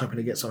to that. I was hoping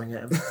to get something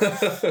out of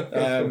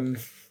him.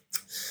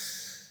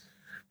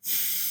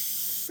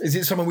 Is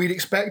it someone we'd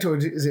expect, or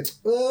is it?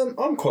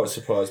 I'm quite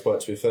surprised by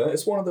it, to be fair.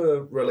 It's one of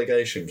the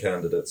relegation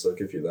candidates, I'll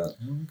give you that.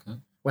 Okay.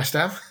 West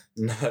Ham?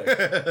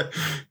 No.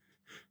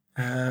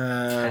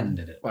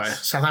 Candidates. Right.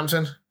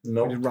 Southampton?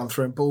 Nope. We did run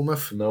through in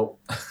Bournemouth.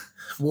 Nope.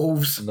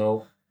 Wolves?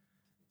 No.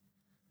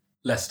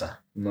 Leicester?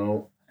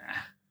 No.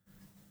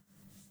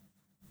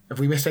 Have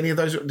we missed any of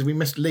those? Did we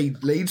miss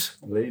Leeds? Leeds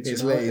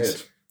It's United.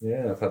 Leeds.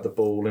 Yeah, I've had the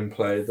ball in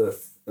play the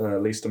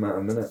least amount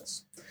of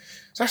minutes.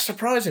 So that's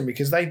surprising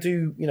because they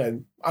do,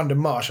 under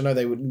Marsh, I know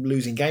they were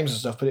losing games and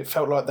stuff, but it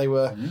felt like they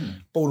were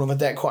ball on the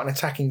deck, quite an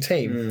attacking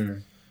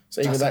team.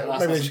 So either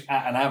that's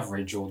at an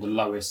average or the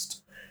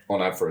lowest?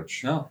 On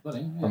average. No, bloody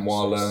yeah. And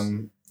while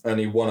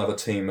only one other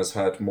team has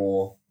had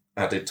more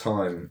added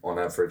time on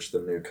average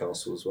than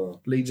Newcastle as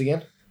well. Leeds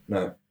again?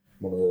 No.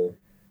 I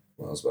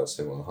was about to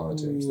say one of the higher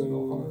teams. They're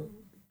not higher.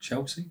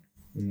 Chelsea?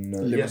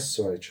 No. Yes,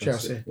 sorry,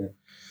 Chelsea. Yeah.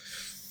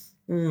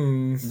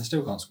 And they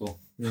still can't score.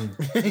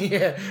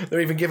 Yeah,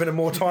 they're even giving them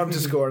more time to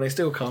score and they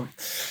still can't.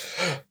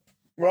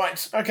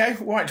 Right, okay,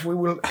 right, we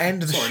will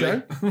end the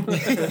show.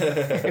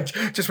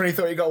 Just when you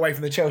thought you got away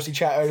from the Chelsea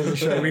chat earlier in the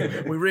show,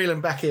 we reel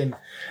them back in.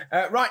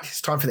 Right,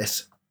 it's time for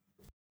this.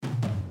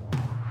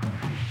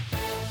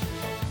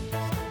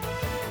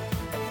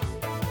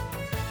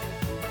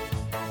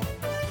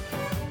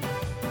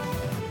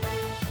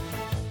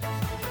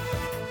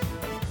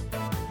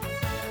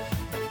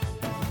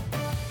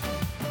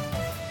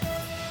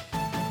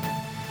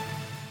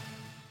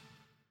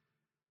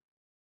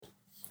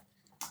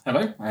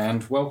 Hello,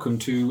 and welcome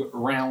to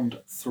round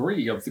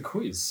 3 of the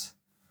quiz.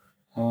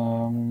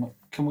 Can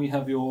we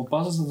have your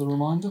buzzers as a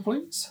reminder,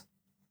 please?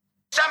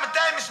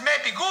 Sometimes it may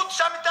be good,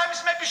 sometimes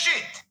it may be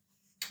shit.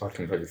 I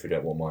completely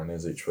forget what mine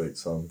is each week,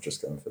 so I'm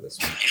just going for this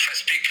one. If I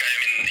speak,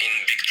 I'm in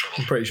big trouble.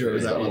 I'm pretty sure it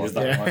was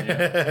that one.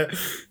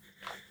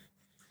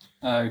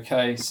 Yeah.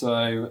 Okay,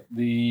 so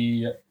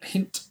the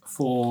hint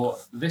for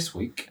this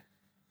week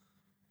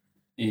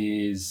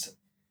is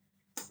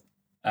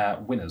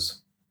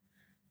winners.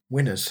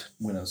 Winners.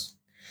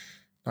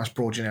 Nice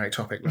broad generic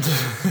topic.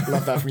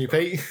 Love that from you,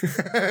 Pete.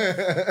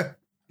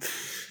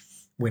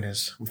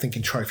 Winners. I'm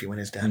thinking trophy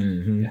winners, Dan.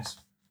 Mm-hmm. Yes.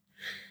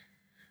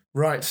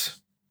 Right.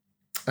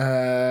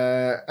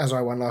 As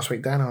I won last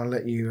week, Dan, I'll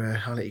let you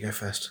go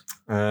first.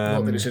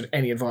 Not that it's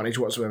any advantage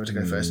whatsoever to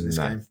go first in this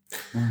game.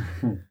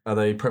 Are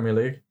they Premier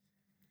League?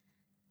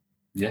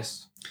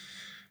 Yes.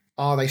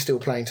 Are they still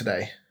playing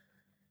today?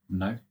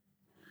 No.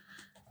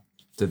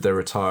 Did they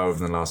retire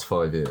over the last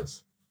 5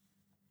 years?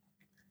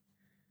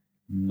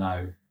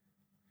 No.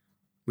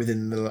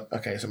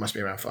 Okay, so it must be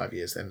around 5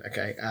 years then.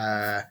 Okay.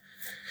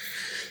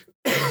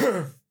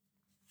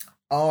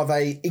 Are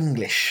they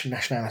English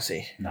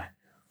nationality? No.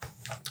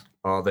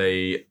 Are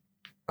they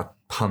a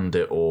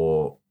pundit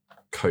or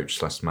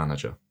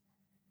coach/manager?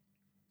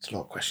 There's a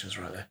lot of questions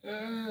right there.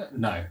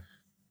 No.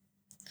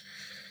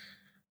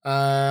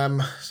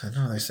 So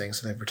none of those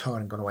things. So they've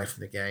retired and gone away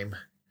from the game.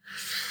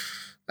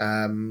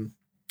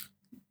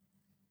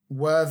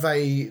 Were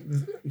they,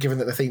 given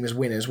that the theme is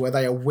winners, were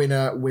they a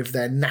winner with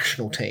their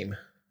national team?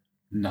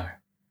 No.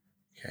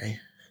 Okay.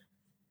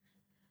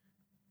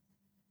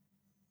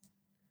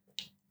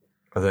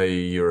 Are they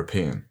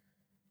European?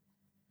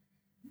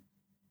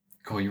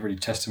 God, you're really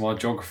testing my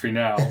geography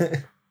now.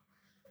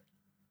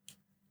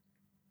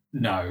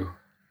 No.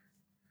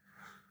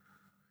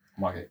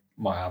 Might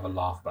have a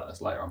laugh about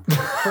this later. I'm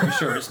pretty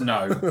sure it's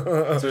no.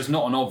 So it's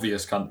not an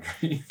obvious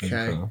country.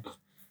 Okay.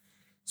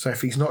 So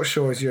if he's not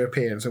sure he's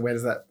European, so where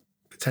does that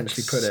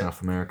potentially put it?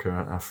 South America,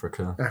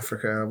 Africa.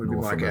 Africa would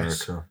North be my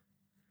guess. America.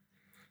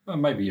 Well,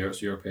 maybe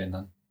it's European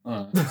then. I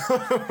don't know.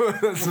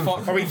 Do you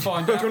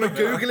want to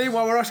Google him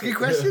while we're asking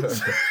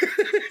questions?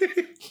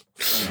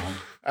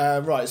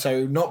 Right,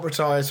 so not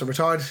retired. So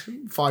retired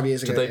 5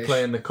 years ago. Did they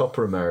play in the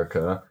Copa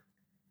America,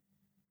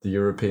 the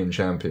European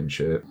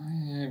Championship,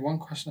 one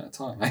question at a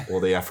time, eh?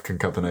 or the African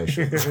Cup of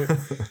Nations?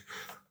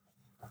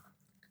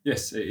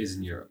 Yes, it is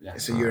in Europe. Yeah.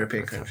 It's a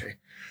European country.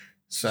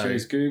 So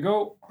Cheers,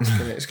 Google.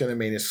 it's going to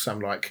mean it's some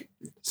like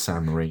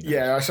San Marino.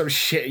 yeah, some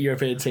shit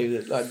European team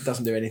that like,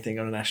 doesn't do anything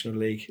on a national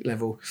league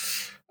level.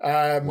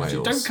 Wales.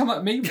 Don't come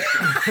at me.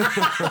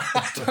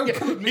 Don't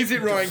come at me. Is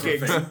it Ryan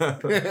Giggs?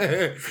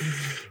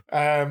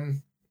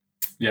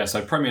 Yeah,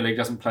 so Premier League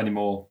doesn't play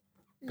anymore.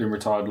 Been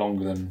retired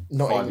longer than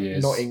 5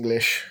 years. Not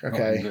English. Okay.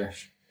 Not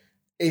English.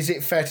 Is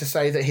it fair to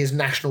say that his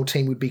national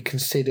team would be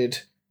considered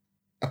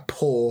a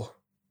poor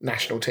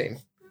national team?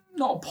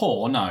 Not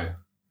poor, no.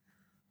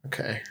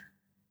 Okay.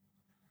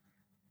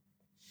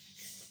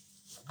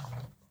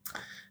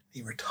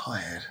 He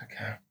retired.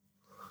 Okay.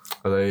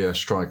 Are they a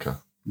striker?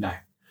 No.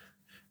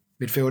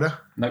 Midfielder?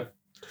 Nope.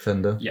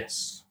 Defender?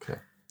 Yes. Okay.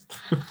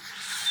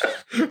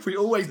 We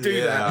always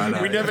do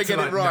that. We never get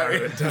it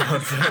right.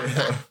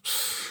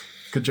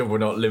 Good job we're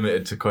not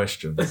limited to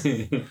questions.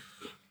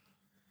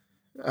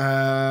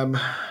 And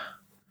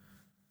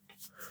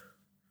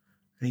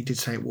he did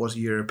say it was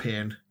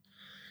European.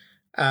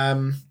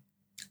 Has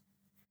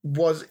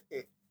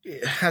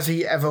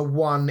he ever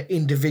won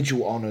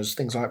individual honours,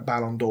 things like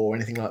Ballon d'Or,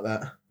 anything like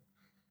that?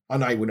 I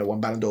know he wouldn't have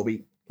won Ballon d'Or,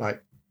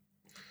 but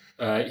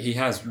he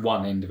has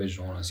won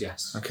individual honours,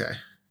 yes. Okay.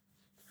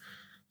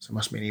 So it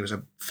must mean he was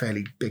a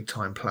fairly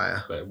big-time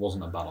player. But it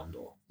wasn't a Ballon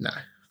d'Or. No.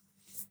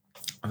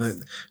 I think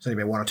there's only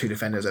been one or two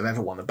defenders that have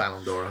ever won the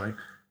Ballon d'Or, I think.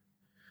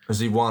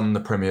 Has he won the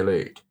Premier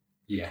League?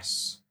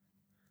 Yes.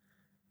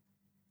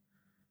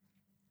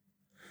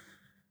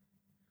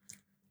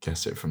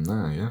 Guess it from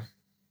there, yeah.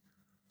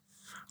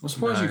 I'm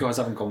surprised you guys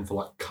haven't gone for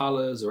like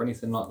colours or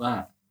anything like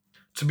that.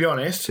 To be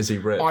honest, Is he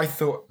red? I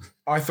thought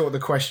the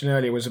question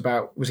earlier was he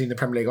in the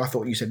Premier League? I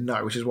thought you said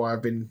no, which is why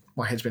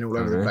my head's been all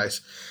over the place.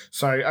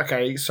 So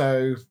okay,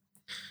 so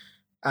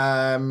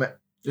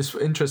it's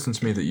interesting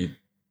to me that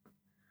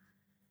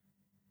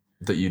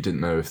you didn't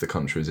know if the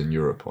country was in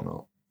Europe or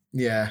not.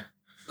 Yeah.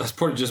 That's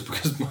probably just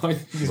because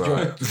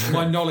Right.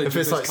 my knowledge If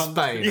of it's this like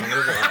country. Spain,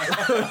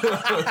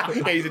 I'm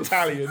Yeah, he's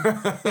Italian.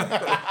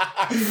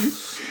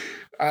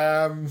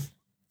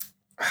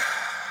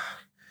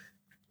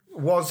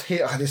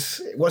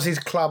 Was his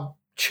club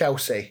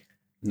Chelsea?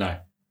 No.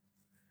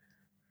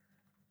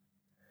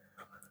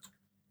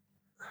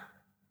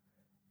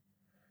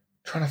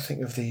 Trying to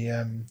think of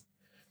the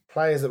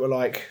players that were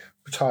like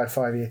retired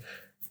 5 years.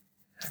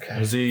 Okay.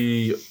 Has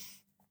he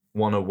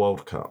won a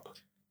World Cup?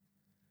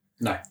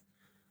 No.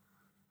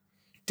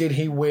 Did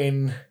he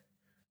win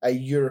a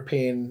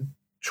European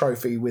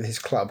trophy with his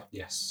club?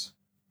 Yes.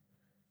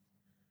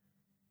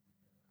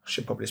 I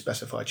should probably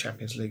specify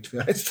Champions League, to be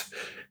honest,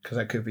 because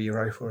that could be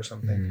Europa or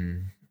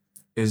something.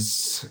 I'm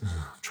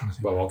trying to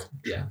think. Well,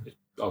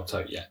 I'll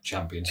tell you,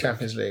 Champions League.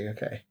 Champions League,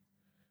 okay.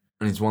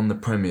 And he's won the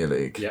Premier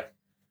League. Yeah.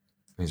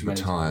 He's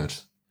retired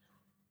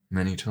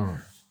many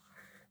times.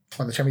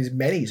 Won the Champions League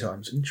many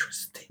times.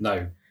 Interesting.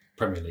 No,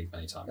 Premier League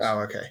many times. Oh,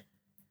 okay.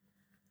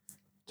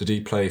 Did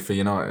he play for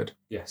United?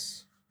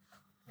 Yes.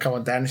 Come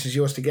on, Dan, this is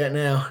yours to get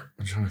now.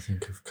 I'm trying to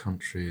think of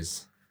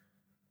countries.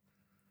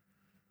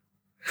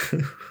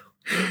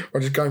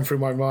 I'm just going through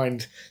my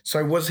mind.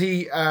 So was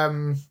he...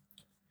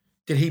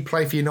 did he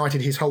play for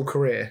United his whole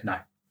career? No.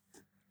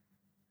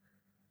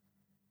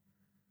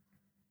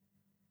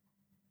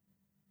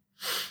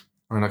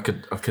 I mean, I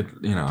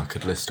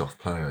could list off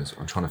players.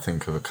 I'm trying to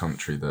think of a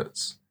country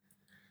that's.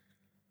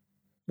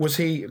 Was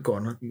he? Go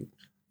on.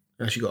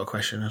 Unless you got a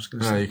question, I was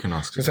going to say. No, you can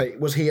ask.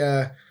 Was he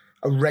a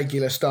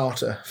regular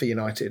starter for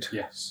United?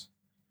 Yes.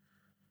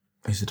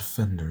 He's a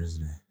defender,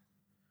 isn't he?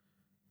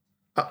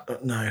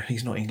 No,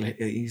 he's not English.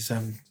 He's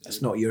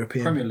it's not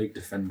European. Premier League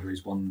defender.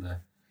 He's won the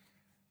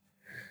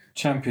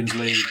Champions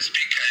League.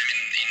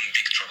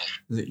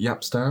 Is it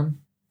Yapstam?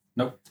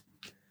 Nope.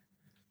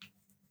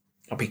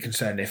 I'll be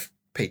concerned if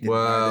Pete didn't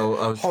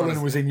know that.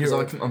 Holland was in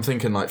Europe. I'm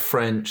thinking like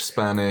French,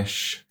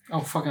 Spanish. Oh,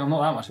 fucking, I'm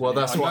not that much. Well,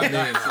 that's what I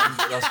mean.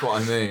 That's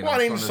what I mean.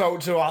 What an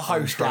insult to our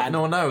host, Dan.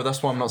 No,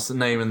 that's why I'm not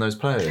naming those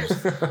players.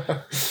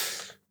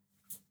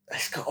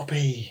 It's got to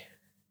be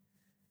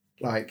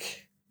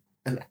like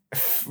an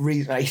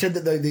reason. He said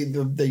that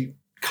the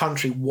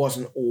country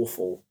wasn't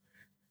awful.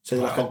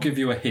 So Right, I'll give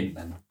you a hint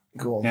then.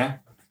 Go on. Yeah.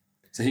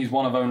 So he's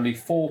one of only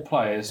 4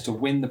 players to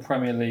win the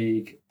Premier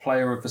League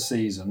Player of the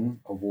Season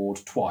award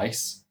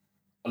twice,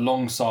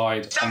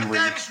 alongside Henry.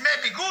 Sometimes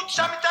maybe good,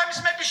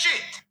 sometimes maybe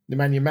shit.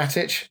 Nemanja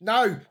Matic.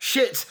 No,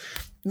 shit.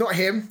 Not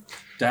him.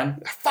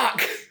 Dan?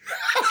 Fuck.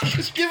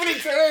 Just giving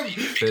it to him.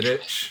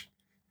 Vidic.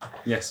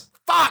 Yes.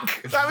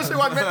 Fuck. That was who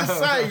I meant to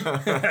say.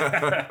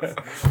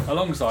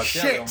 Alongside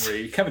Thierry Shit.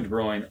 Henry, Kevin De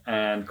Bruyne,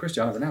 and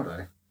Cristiano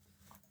Ronaldo.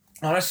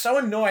 Oh, that's so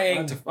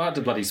annoying. I had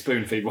to bloody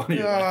spoon feed one of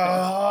you.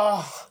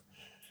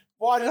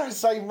 Why did I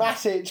say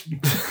Matic?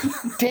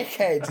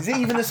 Dickhead. Is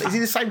he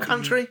the same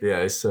country? Yeah,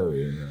 it's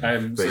Serbia. Yeah.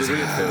 So But he's a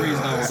midfielder. the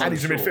reason I was And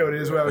he's a unsure-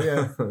 midfielder as well,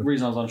 yeah. The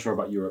reason I was unsure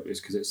about Europe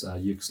is because it's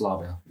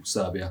Yugoslavia, or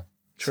Serbia.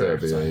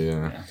 Serbia,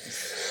 yeah.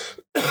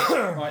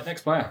 Right,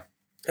 next player.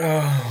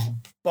 Oh,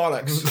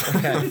 bollocks.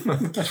 Okay.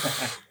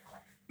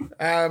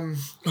 I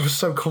was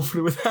so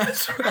confident with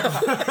that.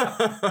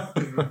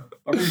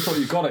 I really thought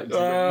you got it. Until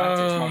you went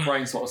Matic, my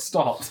brain sort of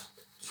stopped.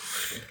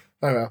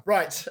 Oh well.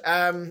 Right.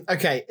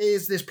 Okay.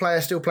 Is this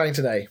player still playing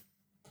today?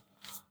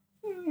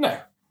 No.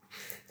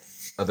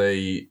 Are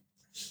they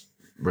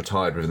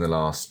retired within the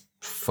last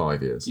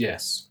 5 years?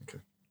 Yes.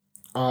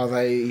 Were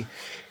they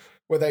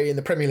in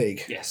the Premier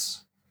League?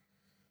 Yes.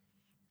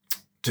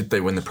 Did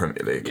they win the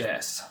Premier League?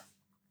 Yes.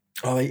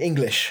 Are they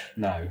English?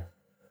 No.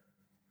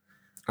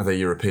 Are they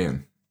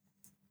European?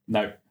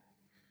 No.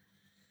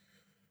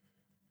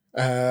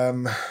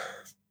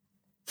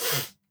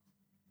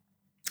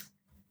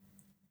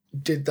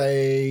 Did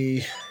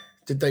they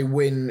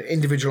win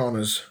individual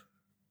honours?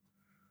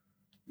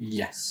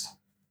 Yes.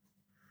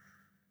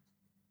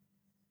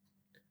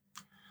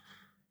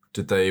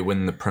 Did they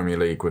win the Premier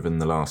League within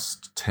the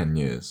last 10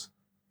 years?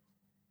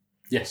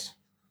 Yes.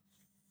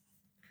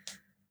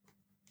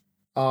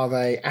 Are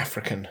they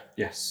African?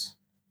 Yes.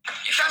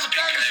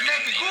 Sometimes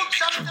maybe good,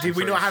 sometimes. Did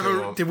we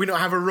not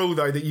have a rule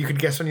though that you could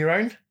guess on your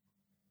own?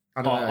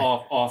 I don't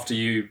know. After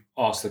you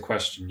ask the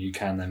question, you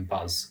can then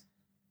buzz,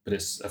 but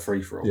it's a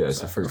free for all. Yeah,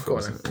 it's a free for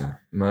all. Yeah.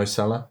 Mo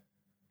Salah?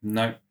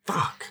 No.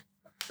 Fuck.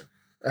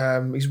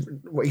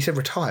 He said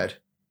retired.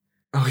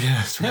 Oh,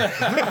 yes.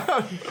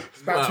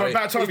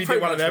 About time you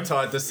did one of them.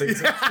 Retired this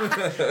season.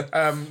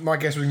 My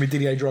guess was going to be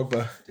Didier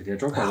Drogba. Didier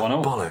Drogba,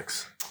 1-0.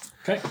 Bollocks.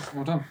 Okay,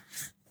 well done.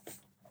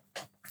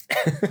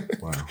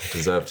 Wow,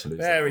 deserved to lose.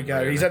 There we go.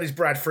 Really. He's had his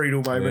Brad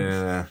Friedel moment.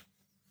 Yeah.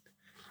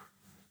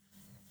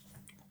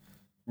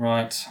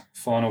 Right,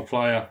 final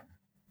player.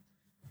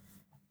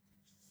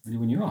 Ready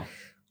when you are.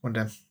 One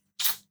down.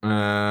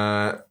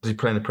 Does he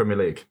play in the Premier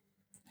League?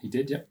 He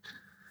did, yep.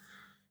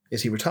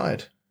 Is he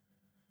retired?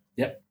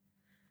 Yep.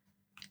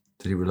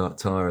 Did he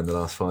retire in the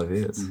last 5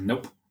 years?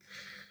 Nope.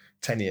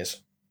 10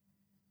 years.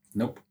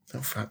 Nope.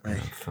 Oh, fuck me.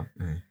 Oh, fuck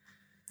me.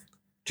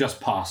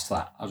 Just past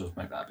that. I'll just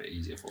make that a bit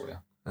easier for you.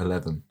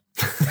 11.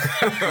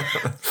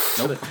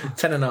 Nope.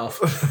 10 and a half.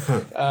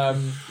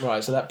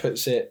 Right, so that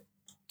puts it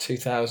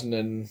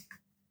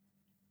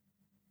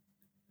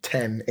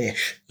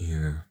 2010-ish.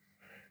 Yeah.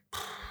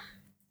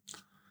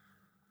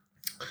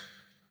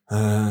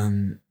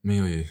 Me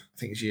or you? I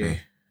think it's you.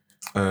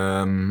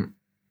 Have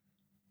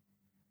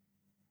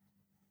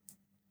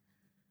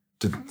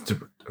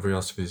we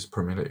asked if he's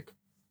Premier League?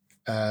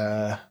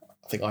 I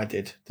think I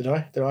did. Did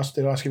I? Did I ask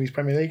if he's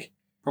Premier League?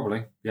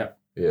 Probably, yep.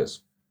 He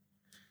is.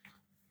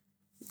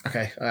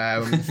 Okay.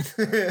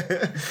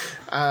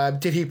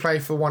 Did he play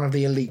for one of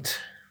the elite?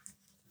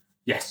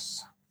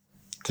 Yes.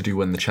 Did he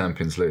win the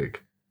Champions League?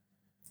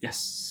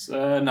 Yes.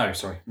 No,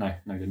 sorry. No,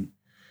 he didn't.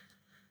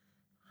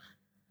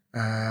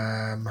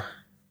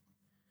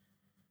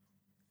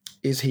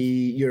 Is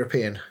he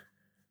European?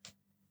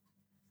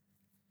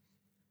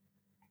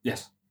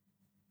 Yes.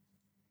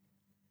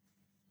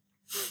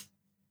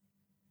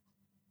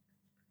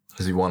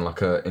 Has he won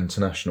like a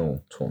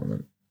international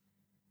tournament?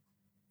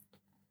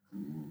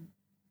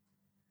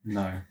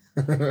 No.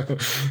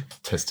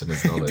 Testing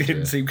his knowledge.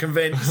 Didn't seem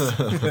convinced.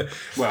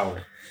 Well,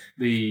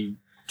 the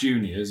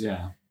juniors,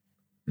 yeah.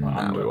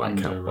 No, we won't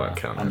count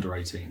it. Under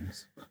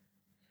 18s.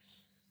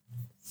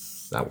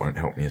 That won't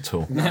help me at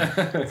all.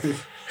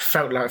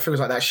 Feels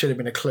like that should have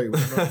been a clue,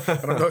 but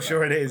I'm not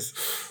sure it is.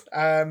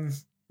 Well,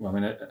 I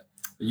mean, a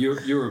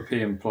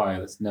European player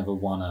that's never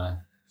won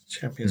a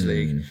Champions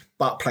League,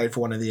 but played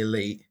for one of the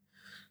elite.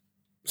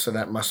 So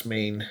that must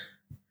mean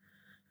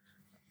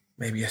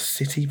maybe a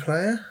City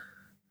player.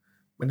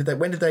 When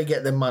did they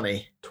get their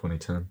money?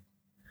 2010.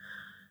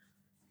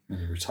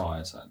 He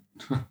retired. So.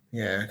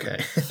 Yeah.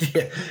 Okay.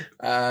 Yeah.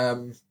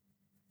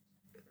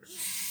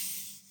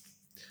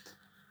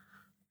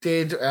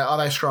 Are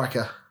they a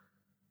striker?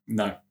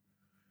 No.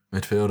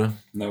 Midfielder?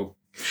 No.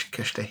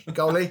 Kishti.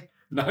 Goalie?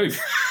 No.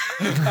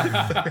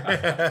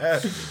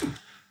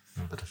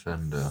 The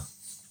defender.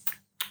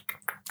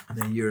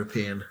 And then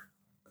European.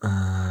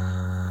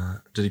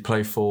 Did he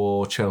play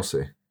for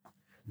Chelsea?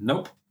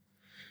 Nope.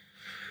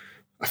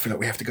 I feel like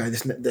we have to go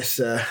this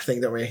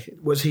thing, don't we?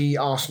 Was he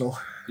Arsenal?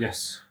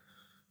 Yes.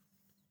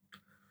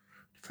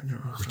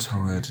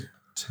 Retired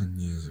 10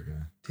 years ago.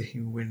 Did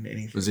he win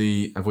anything? Was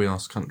he? Have we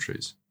asked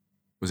countries?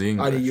 Was he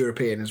English? Either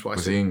European is what I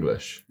Was said. he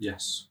English?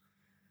 Yes.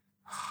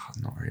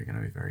 I'm not really going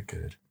to be very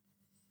good.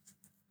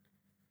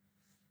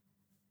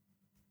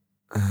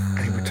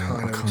 He retired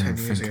I over can't 10 even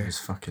years think ago. of his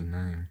fucking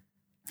name.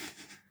 If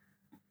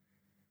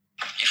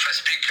I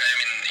speak,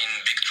 I'm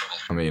in big trouble.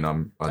 I mean,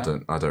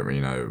 I don't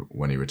really know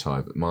when he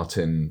retired, but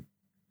Martin,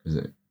 is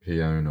it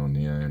Keown or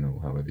Neon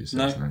or however you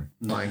say his name?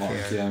 Not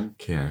Martin Keown.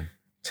 Keown.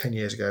 10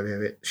 years ago would be a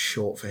bit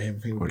short for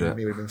him. He would have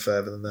been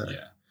further than that.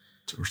 Yeah.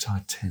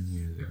 Retired 10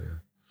 years ago.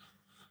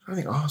 I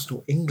think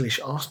English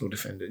Arsenal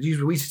defender.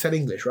 We said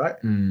English, right?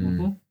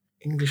 Mm-hmm.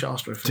 English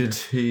Arsenal defender. Did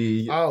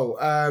he? Oh,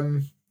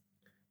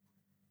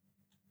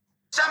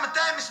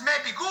 Sometimes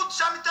maybe good,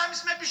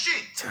 sometimes maybe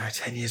shit.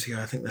 10 years ago,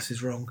 I think this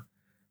is wrong. I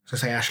was going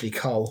to say Ashley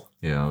Cole.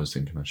 Yeah, I was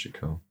thinking Ashley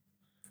Cole.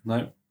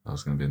 No. I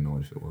was going to be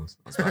annoyed if it was.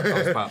 I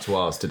was about to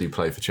ask, did he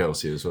play for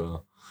Chelsea as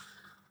well?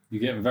 You're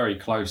getting very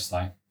close,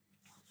 though.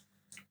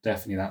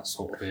 Definitely that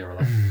sort of era,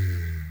 though.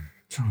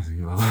 Trying to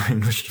think of other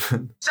English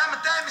defenders.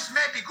 Sometimes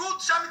maybe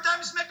good,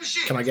 sometimes maybe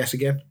shit. Can I guess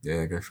again?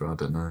 Yeah, go for it. I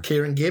don't know.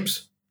 Kieran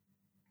Gibbs?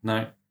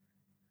 No.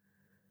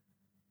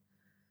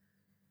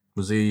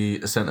 Was he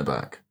a centre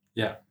back?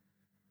 Yeah.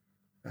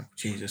 Oh,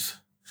 Jesus.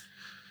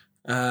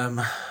 If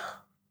I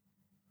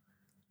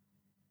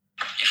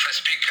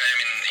speak, I'm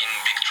in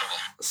big trouble.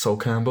 Sol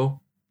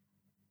Campbell?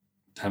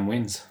 10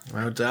 wins.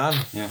 Well done.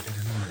 Yeah.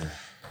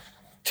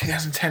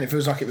 2010, it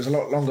feels like it was a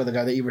lot longer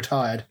ago that he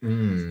retired.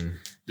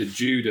 The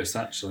Judas,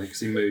 actually, because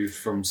he moved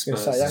from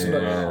Spurs Say, that's to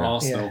what-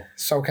 Arsenal. Yeah.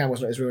 Sol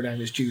Campbell's not his real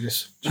name, it's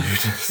Judas.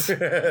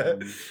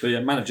 But yeah,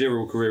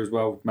 managerial career as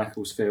well,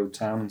 Macclesfield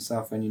Town and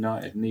Southend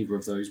United. Neither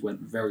of those went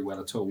very well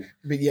at all.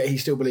 But yet he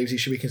still believes he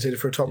should be considered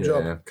for a top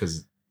job. Yeah,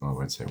 because I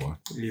won't say why.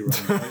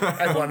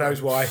 Everyone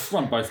knows why.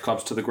 Run both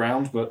clubs to the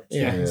ground, but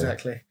Yeah,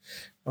 exactly.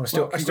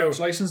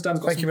 congratulations, Dan's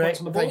got Thank some you, points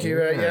mate. on the board. Thank you.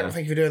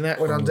 Thank you for doing that.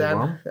 Well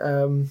done,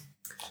 Dan.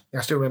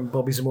 I still remember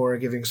Bobby Zamora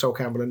giving Sol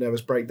Campbell a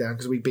nervous breakdown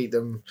because we beat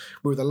them.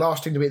 We were the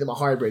last team to beat them at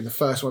Highbury, and the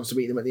first ones to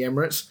beat them at the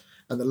Emirates.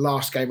 And the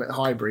last game at the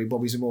Highbury,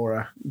 Bobby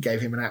Zamora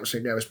gave him an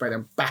absolute nervous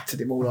breakdown,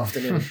 battered him all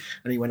afternoon,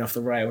 and he went off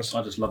the rails.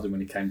 I just loved him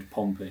when he came to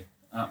Pompey.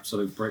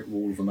 Absolute brick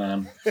wall of a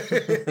man.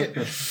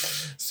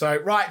 So,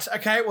 right,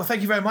 okay, well,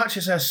 thank you very much.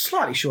 It's a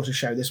slightly shorter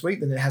show this week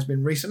than it has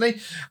been recently.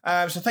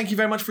 So thank you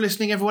very much for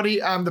listening, everybody.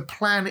 The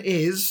plan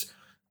is,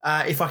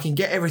 if I can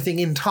get everything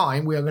in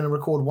time, we are going to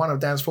record one of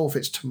Dan's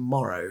forfeits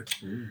tomorrow.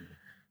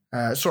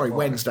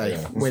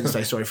 Wednesday.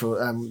 Wednesday, sorry, for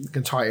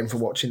can tie in for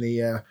watching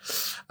the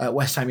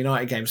West Ham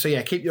United game. So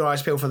yeah, keep your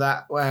eyes peeled for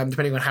that.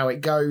 Depending on how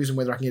it goes and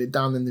whether I can get it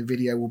done, then the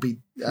video will be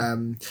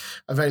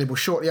available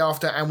shortly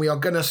after. And we are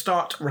going to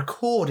start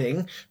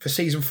recording for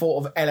season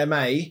 4 of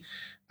LMA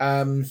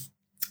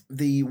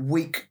the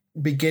week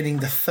beginning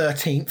the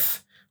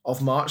 13th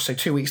of March, so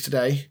 2 weeks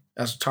today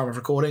as time of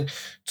recording,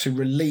 to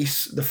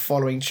release the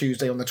following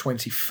Tuesday on the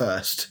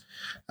 21st.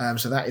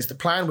 So that is the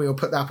plan. We will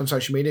put that up on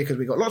social media because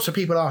we've got lots of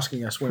people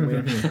asking us when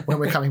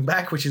we're coming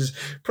back, which is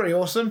pretty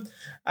awesome.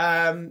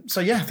 So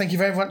yeah, thank you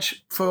very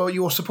much for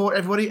your support,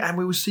 everybody, and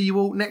we will see you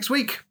all next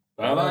week.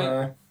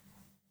 Bye-bye.